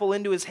an apple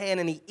into his hand,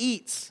 and he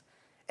eats.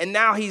 And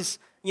now he's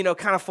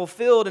kind of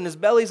fulfilled, and his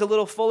belly's a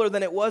little fuller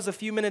than it was a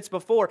few minutes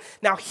before.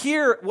 Now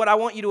here, what I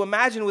want you to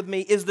imagine with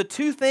me is the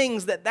two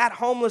things that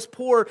homeless,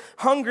 poor,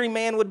 hungry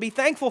man would be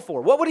thankful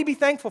for. What would he be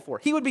thankful for?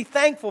 He would be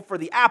thankful for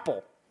the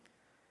apple.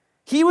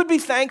 He would be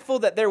thankful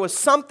that there was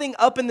something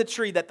up in the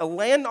tree, that the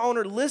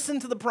landowner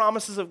listened to the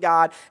promises of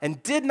God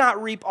and did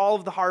not reap all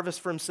of the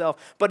harvest for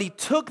himself, but he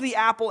took the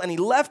apple and he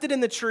left it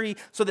in the tree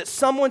so that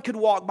someone could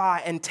walk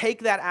by and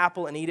take that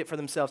apple and eat it for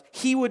themselves.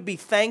 He would be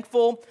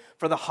thankful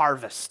for the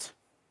harvest.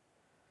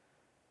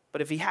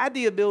 But if he had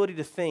the ability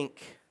to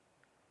think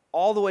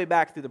all the way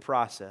back through the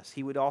process,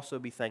 he would also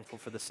be thankful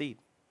for the seed.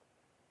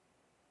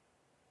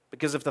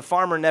 Because if the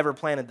farmer never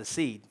planted the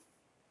seed,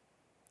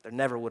 there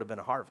never would have been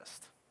a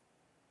harvest.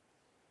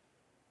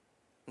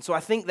 And so I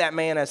think that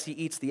man, as he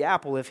eats the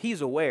apple, if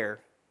he's aware,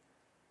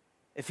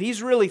 if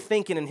he's really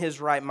thinking in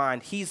his right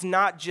mind, he's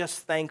not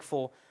just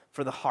thankful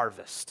for the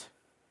harvest.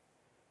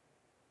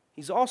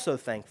 He's also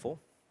thankful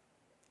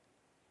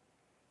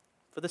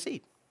for the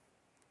seed.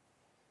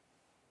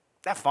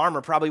 That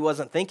farmer probably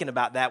wasn't thinking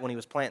about that when he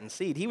was planting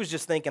seed. He was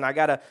just thinking, I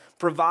got to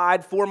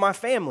provide for my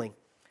family.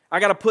 I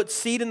got to put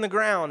seed in the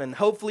ground and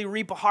hopefully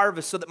reap a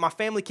harvest so that my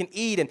family can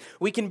eat and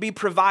we can be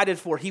provided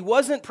for. He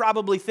wasn't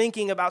probably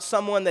thinking about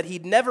someone that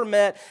he'd never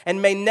met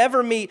and may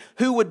never meet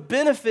who would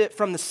benefit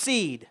from the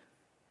seed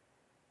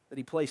that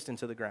he placed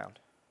into the ground.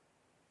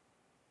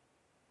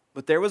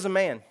 But there was a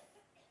man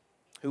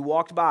who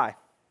walked by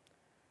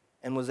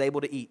and was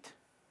able to eat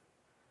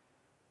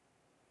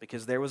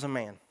because there was a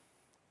man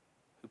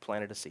who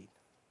planted a seed.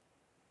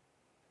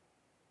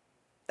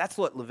 That's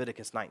what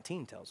Leviticus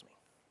 19 tells me.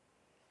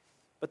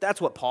 But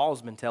that's what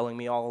Paul's been telling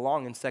me all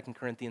along in 2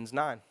 Corinthians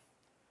 9.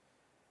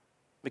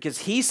 Because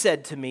he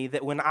said to me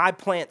that when I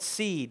plant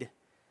seed,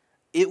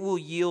 it will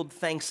yield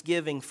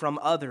thanksgiving from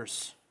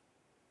others.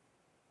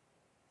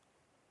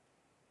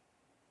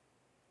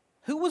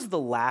 Who was the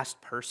last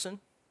person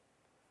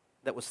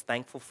that was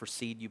thankful for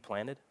seed you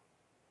planted?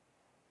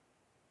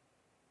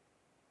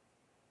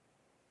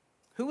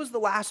 Who was the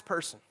last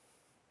person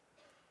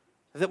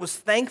that was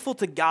thankful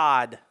to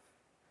God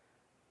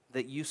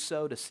that you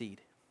sowed a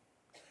seed?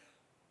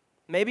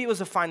 Maybe it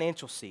was a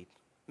financial seed.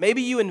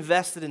 Maybe you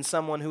invested in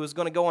someone who was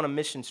going to go on a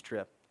missions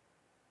trip.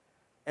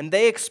 And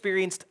they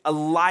experienced a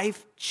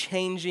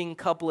life-changing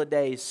couple of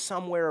days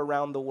somewhere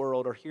around the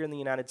world or here in the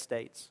United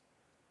States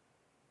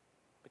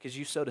because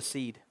you sowed a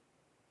seed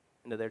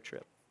into their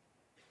trip.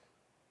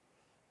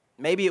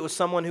 Maybe it was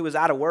someone who was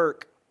out of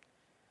work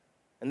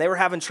and they were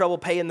having trouble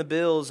paying the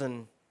bills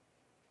and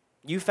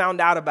you found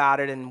out about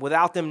it, and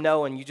without them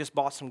knowing, you just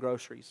bought some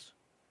groceries.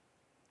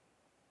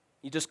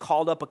 You just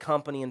called up a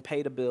company and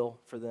paid a bill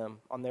for them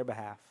on their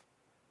behalf.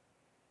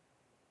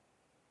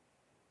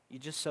 You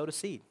just sowed a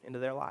seed into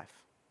their life.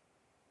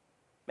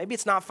 Maybe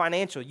it's not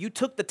financial. You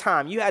took the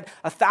time. You had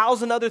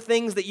 1,000 other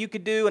things that you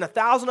could do and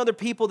 1,000 other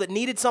people that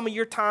needed some of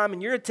your time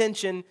and your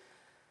attention.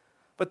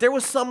 But there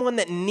was someone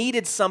that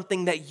needed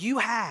something that you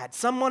had,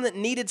 someone that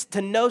needed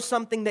to know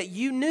something that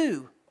you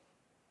knew.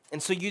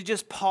 And so you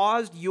just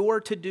paused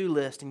your to-do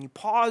list and you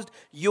paused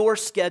your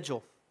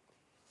schedule.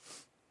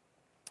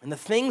 And the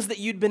things that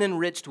you'd been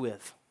enriched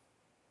with,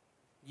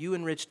 you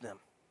enriched them.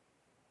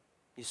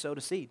 You sowed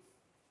a seed.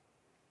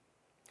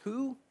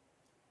 Who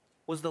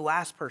was the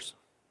last person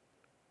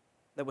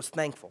that was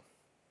thankful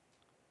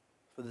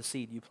for the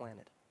seed you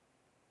planted?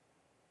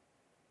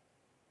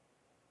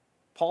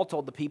 Paul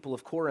told the people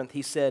of Corinth,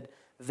 he said,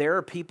 there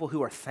are people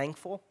who are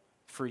thankful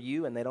for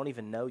you and they don't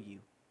even know you.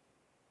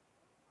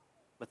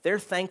 But they're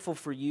thankful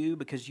for you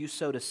because you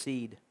sowed a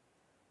seed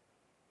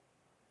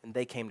and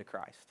they came to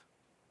Christ.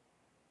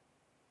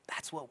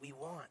 That's what we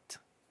want.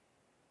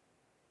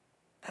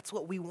 That's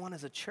what we want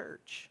as a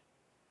church.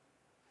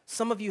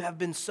 Some of you have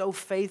been so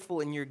faithful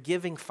in your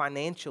giving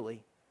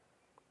financially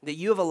that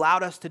you have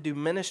allowed us to do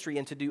ministry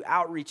and to do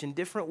outreach in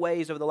different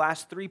ways over the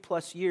last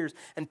 3+ years,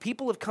 and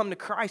people have come to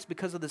Christ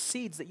because of the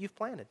seeds that you've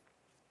planted.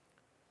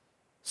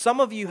 Some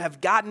of you have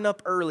gotten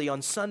up early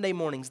on Sunday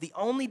mornings, the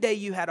only day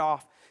you had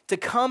off, to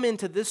come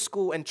into this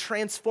school and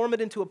transform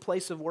it into a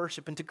place of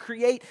worship and to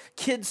create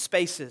kids'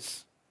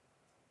 spaces.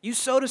 You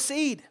sowed a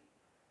seed,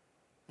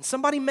 and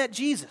somebody met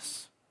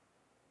Jesus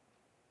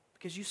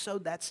because you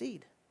sowed that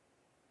seed.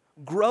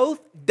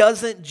 Growth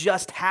doesn't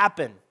just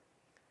happen.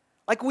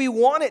 Like we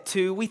want it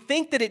to, we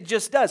think that it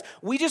just does.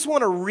 We just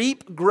want to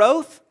reap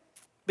growth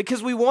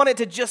because we want it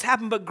to just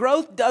happen, but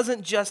growth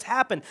doesn't just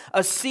happen.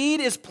 A seed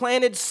is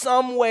planted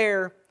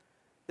somewhere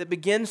that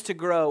begins to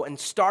grow and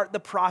start the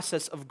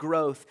process of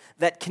growth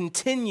that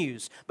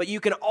continues, but you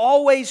can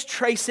always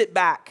trace it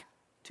back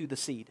to the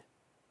seed.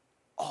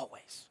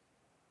 Always.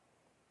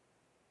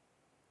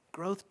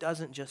 Growth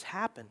doesn't just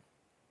happen.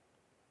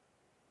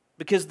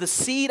 Because the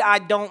seed I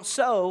don't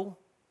sow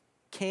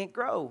can't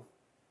grow.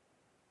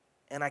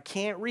 And I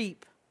can't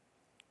reap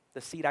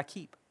the seed I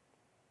keep.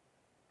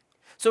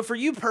 So for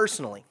you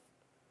personally,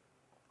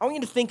 I want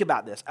you to think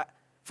about this.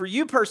 For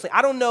you personally,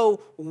 I don't know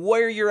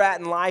where you're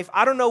at in life.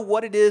 I don't know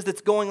what it is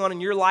that's going on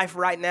in your life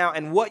right now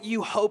and what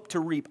you hope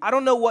to reap. I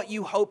don't know what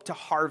you hope to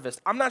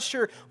harvest. I'm not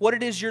sure what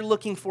it is you're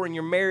looking for in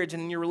your marriage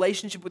and in your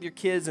relationship with your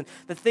kids and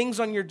the things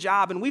on your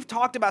job. And we've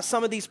talked about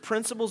some of these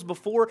principles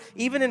before,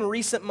 even in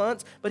recent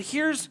months. But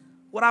here's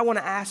what I want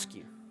to ask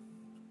you.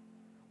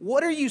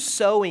 What are you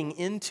sowing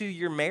into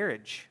your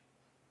marriage?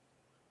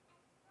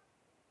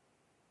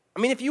 I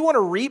mean, if you want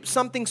to reap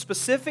something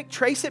specific,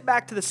 trace it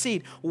back to the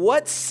seed.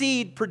 What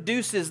seed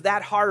produces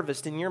that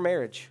harvest in your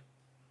marriage?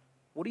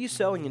 What are you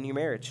sowing in your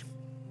marriage?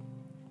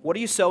 What are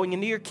you sowing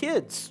into your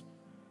kids?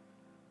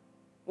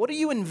 What are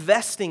you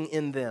investing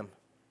in them?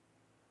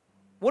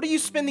 What are you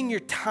spending your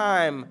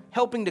time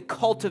helping to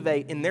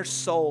cultivate in their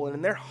soul and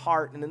in their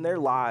heart and in their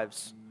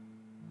lives?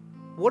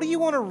 What do you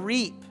want to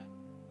reap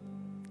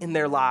in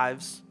their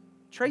lives?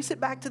 Trace it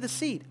back to the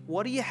seed.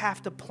 What do you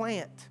have to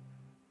plant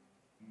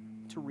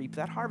to reap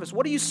that harvest?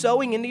 What are you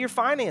sowing into your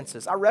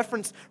finances? I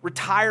referenced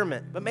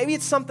retirement, but maybe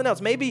it's something else.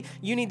 Maybe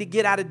you need to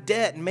get out of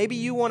debt, and maybe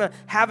you want to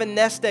have a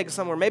nest egg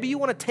somewhere. Maybe you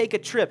want to take a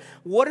trip.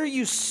 What are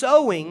you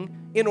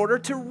sowing in order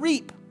to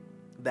reap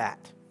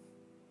that?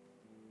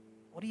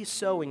 What are you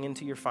sowing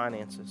into your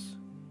finances?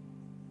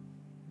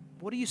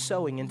 What are you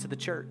sowing into the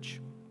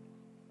church?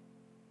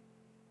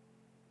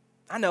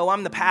 I know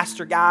I'm the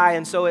pastor guy,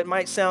 and so it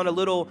might sound a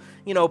little,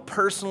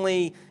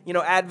 personally,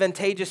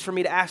 advantageous for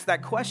me to ask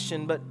that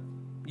question, but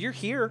you're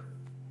here.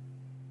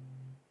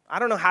 I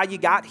don't know how you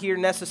got here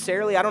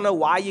necessarily. I don't know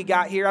why you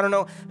got here. I don't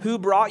know who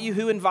brought you,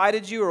 who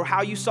invited you, or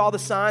how you saw the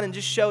sign and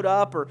just showed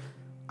up, or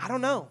I don't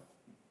know.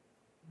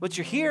 But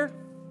you're here.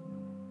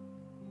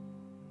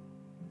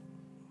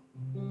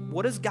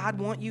 What does God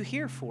want you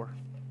here for?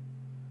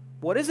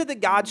 What is it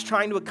that God's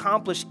trying to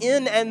accomplish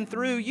in and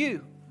through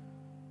you?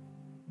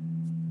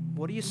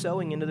 What are you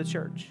sowing into the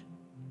church?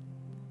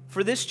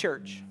 For this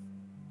church,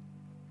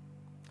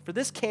 for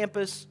this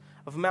campus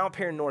of Mount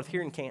Paran North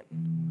here in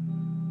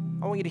Canton,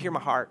 I want you to hear my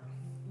heart.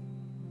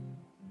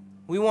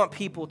 We want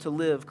people to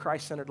live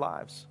Christ-centered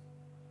lives.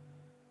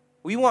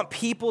 We want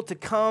people to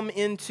come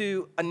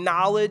into a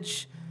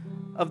knowledge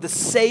of the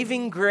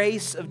saving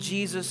grace of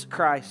Jesus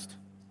Christ.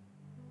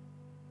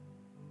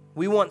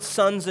 We want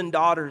sons and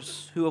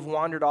daughters who have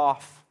wandered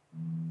off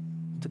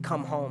to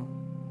come home.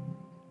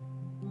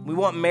 We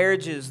want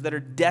marriages that are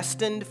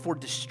destined for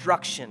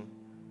destruction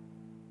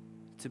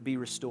to be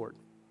restored.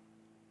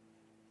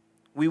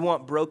 We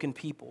want broken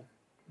people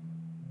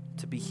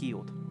to be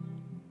healed.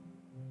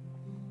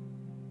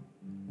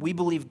 We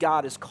believe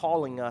God is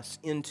calling us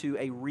into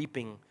a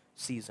reaping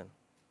season.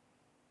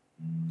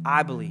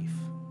 I believe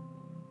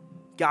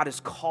God is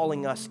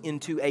calling us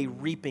into a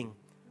reaping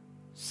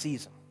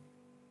season.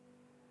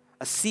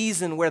 A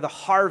season where the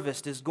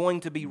harvest is going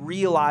to be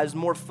realized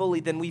more fully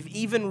than we've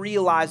even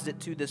realized it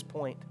to this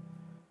point.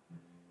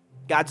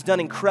 God's done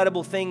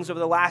incredible things over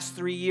the last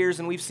 3 years,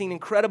 and we've seen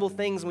incredible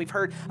things, and we've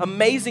heard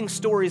amazing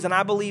stories, and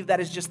I believe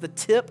that is just the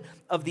tip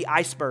of the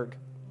iceberg.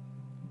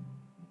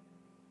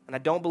 And I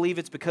don't believe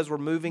it's because we're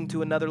moving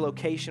to another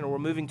location or we're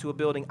moving to a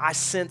building. I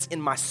sense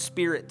in my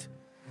spirit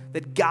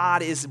that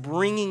God is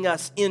bringing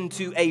us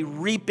into a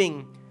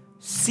reaping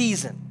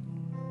season.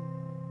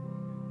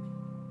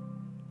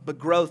 But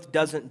growth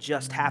doesn't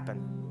just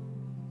happen.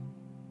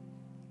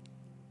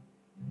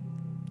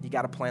 You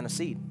got to plant a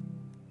seed.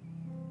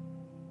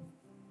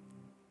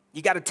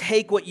 You got to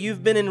take what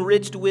you've been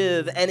enriched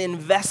with and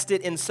invest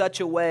it in such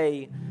a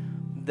way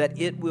that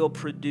it will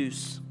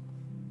produce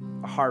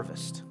a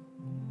harvest.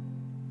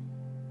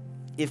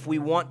 If we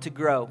want to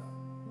grow,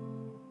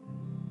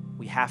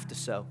 we have to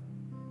sow.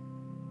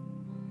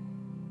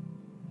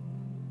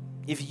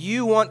 If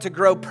you want to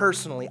grow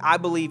personally, I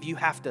believe you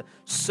have to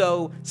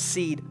sow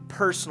seed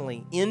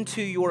personally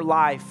into your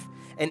life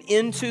and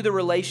into the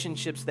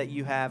relationships that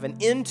you have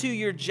and into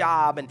your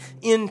job and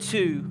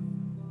into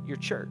your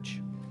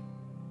church.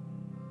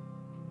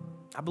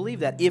 I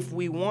believe that if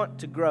we want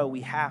to grow,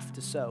 we have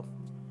to sow.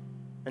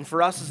 And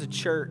for us as a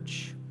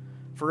church,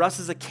 for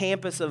us as a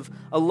campus of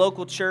a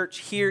local church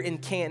here in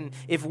Canton,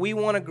 if we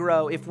want to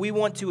grow, if we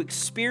want to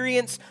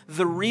experience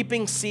the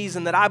reaping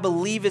season that I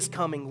believe is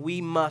coming,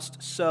 we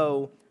must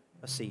sow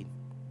a seed.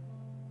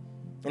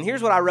 And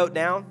here's what I wrote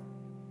down.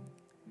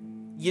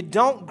 You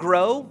don't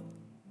grow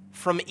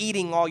from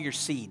eating all your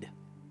seed.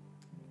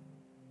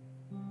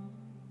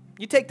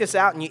 You take this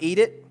out and you eat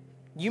it,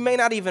 you may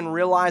not even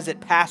realize it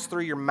passed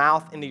through your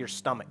mouth into your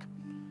stomach,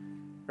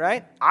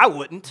 right? I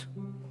wouldn't.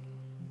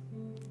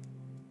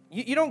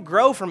 You don't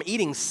grow from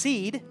eating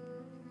seed.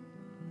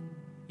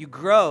 You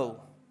grow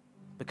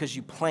because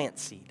you plant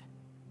seed.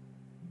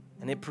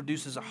 And it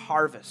produces a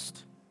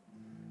harvest.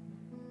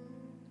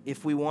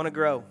 If we want to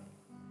grow,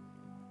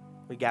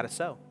 we got to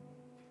sow.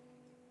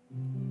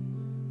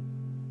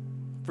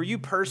 For you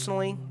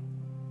personally,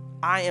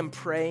 I am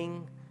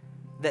praying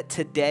that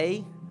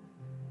today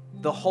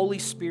the Holy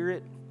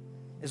Spirit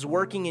is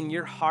working in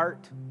your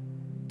heart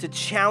to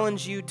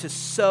challenge you to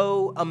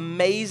sow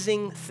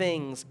amazing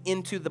things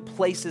into the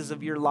places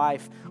of your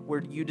life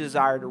where you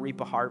desire to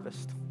reap a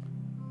harvest.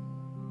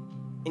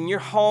 In your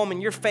home,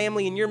 in your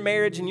family, in your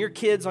marriage, in your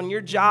kids, on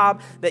your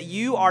job, that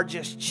you are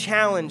just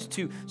challenged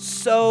to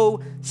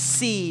sow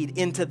seed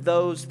into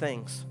those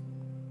things.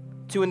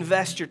 To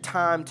invest your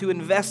time, to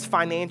invest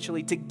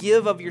financially, to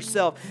give of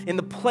yourself in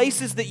the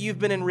places that you've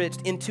been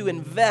enriched, and to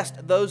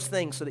invest those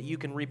things so that you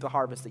can reap the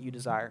harvest that you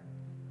desire.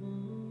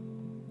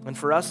 And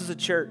for us as a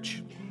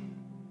church,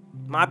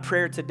 my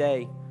prayer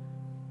today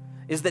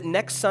is that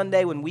next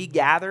Sunday when we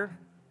gather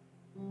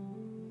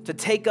to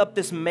take up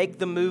this Make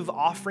the Move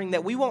offering,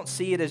 that we won't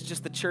see it as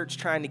just the church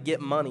trying to get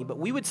money, but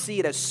we would see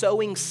it as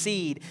sowing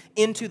seed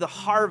into the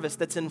harvest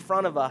that's in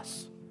front of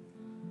us.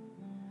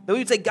 That we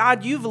would say,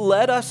 God, you've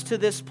led us to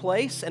this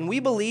place, and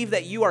we believe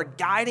that you are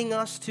guiding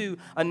us to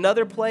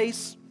another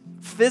place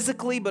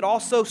physically, but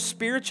also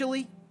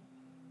spiritually.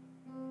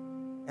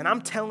 And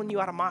I'm telling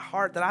you out of my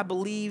heart that I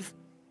believe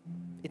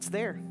it's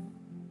there.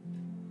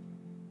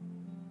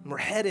 And we're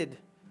headed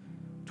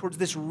towards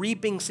this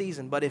reaping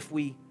season, but if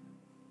we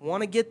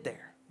want to get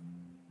there,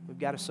 we've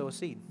got to sow a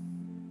seed.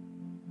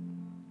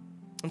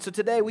 And so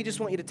today, we just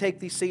want you to take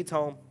these seeds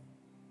home.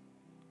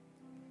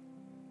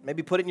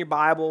 Maybe put it in your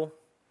Bible,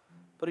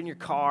 put it in your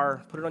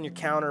car, put it on your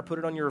counter, put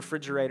it on your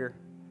refrigerator,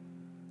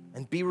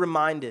 and be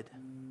reminded.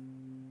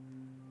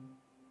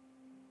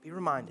 Be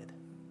reminded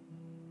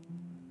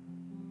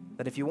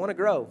that if you want to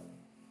grow,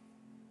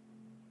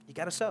 you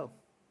got to sow.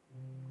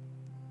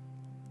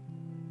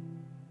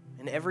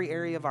 In every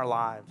area of our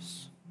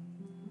lives.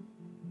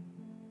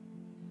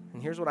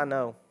 And here's what I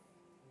know.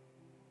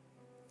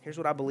 Here's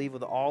what I believe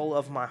with all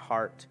of my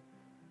heart.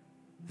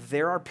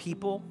 There are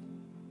people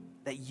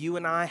that you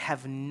and I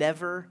have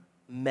never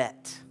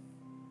met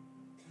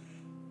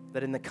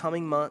that in the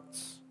coming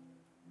months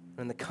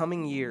and in the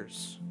coming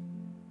years,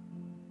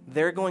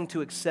 they're going to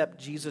accept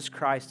Jesus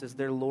Christ as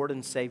their Lord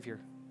and Savior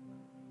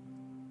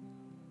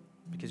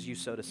because you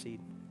sowed a seed.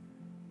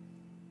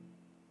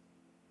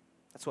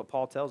 That's what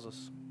Paul tells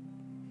us.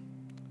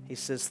 He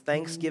says,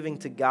 thanksgiving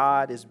to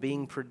God is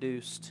being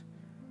produced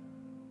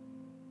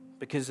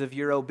because of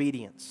your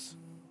obedience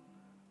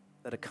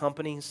that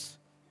accompanies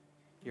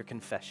your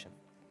confession.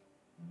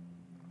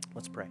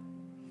 Let's pray.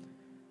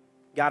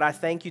 God, I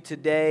thank you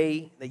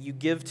today that you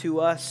give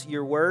to us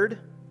your word.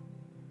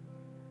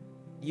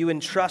 You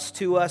entrust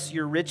to us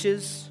your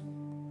riches.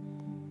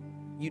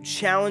 You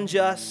challenge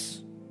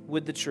us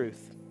with the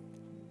truth.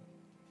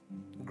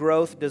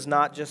 Growth does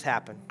not just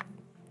happen.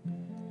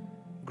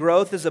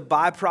 Growth is a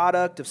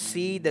byproduct of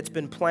seed that's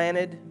been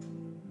planted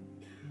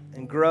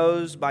and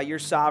grows by your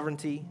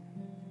sovereignty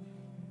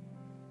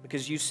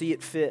because you see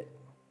it fit.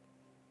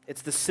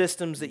 It's the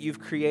systems that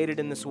you've created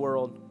in this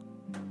world.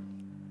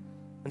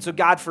 And so,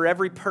 God, for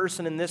every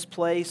person in this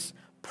place,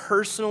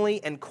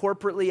 personally and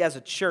corporately as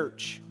a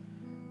church,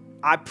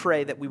 I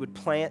pray that we would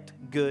plant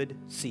good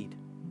seed.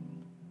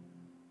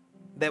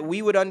 That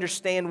we would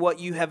understand what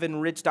you have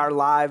enriched our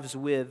lives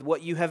with,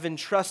 what you have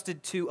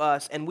entrusted to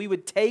us, and we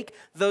would take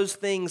those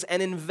things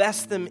and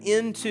invest them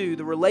into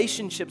the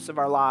relationships of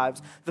our lives,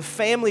 the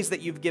families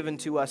that you've given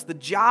to us, the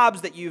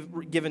jobs that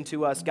you've given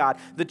to us, God,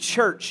 the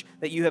church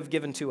that you have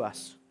given to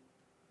us.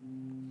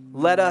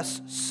 Let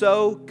us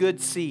sow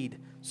good seed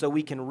so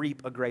we can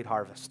reap a great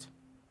harvest.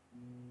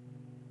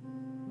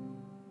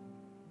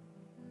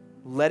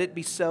 Let it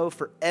be so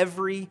for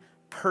every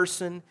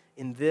person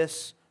in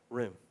this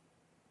room.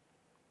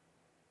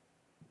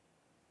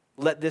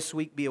 Let this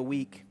week be a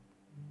week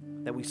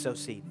that we sow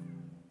seed,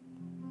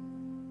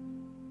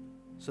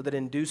 so that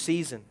in due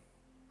season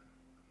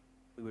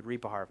we would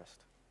reap a harvest.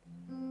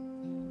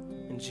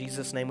 In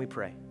Jesus' name we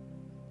pray.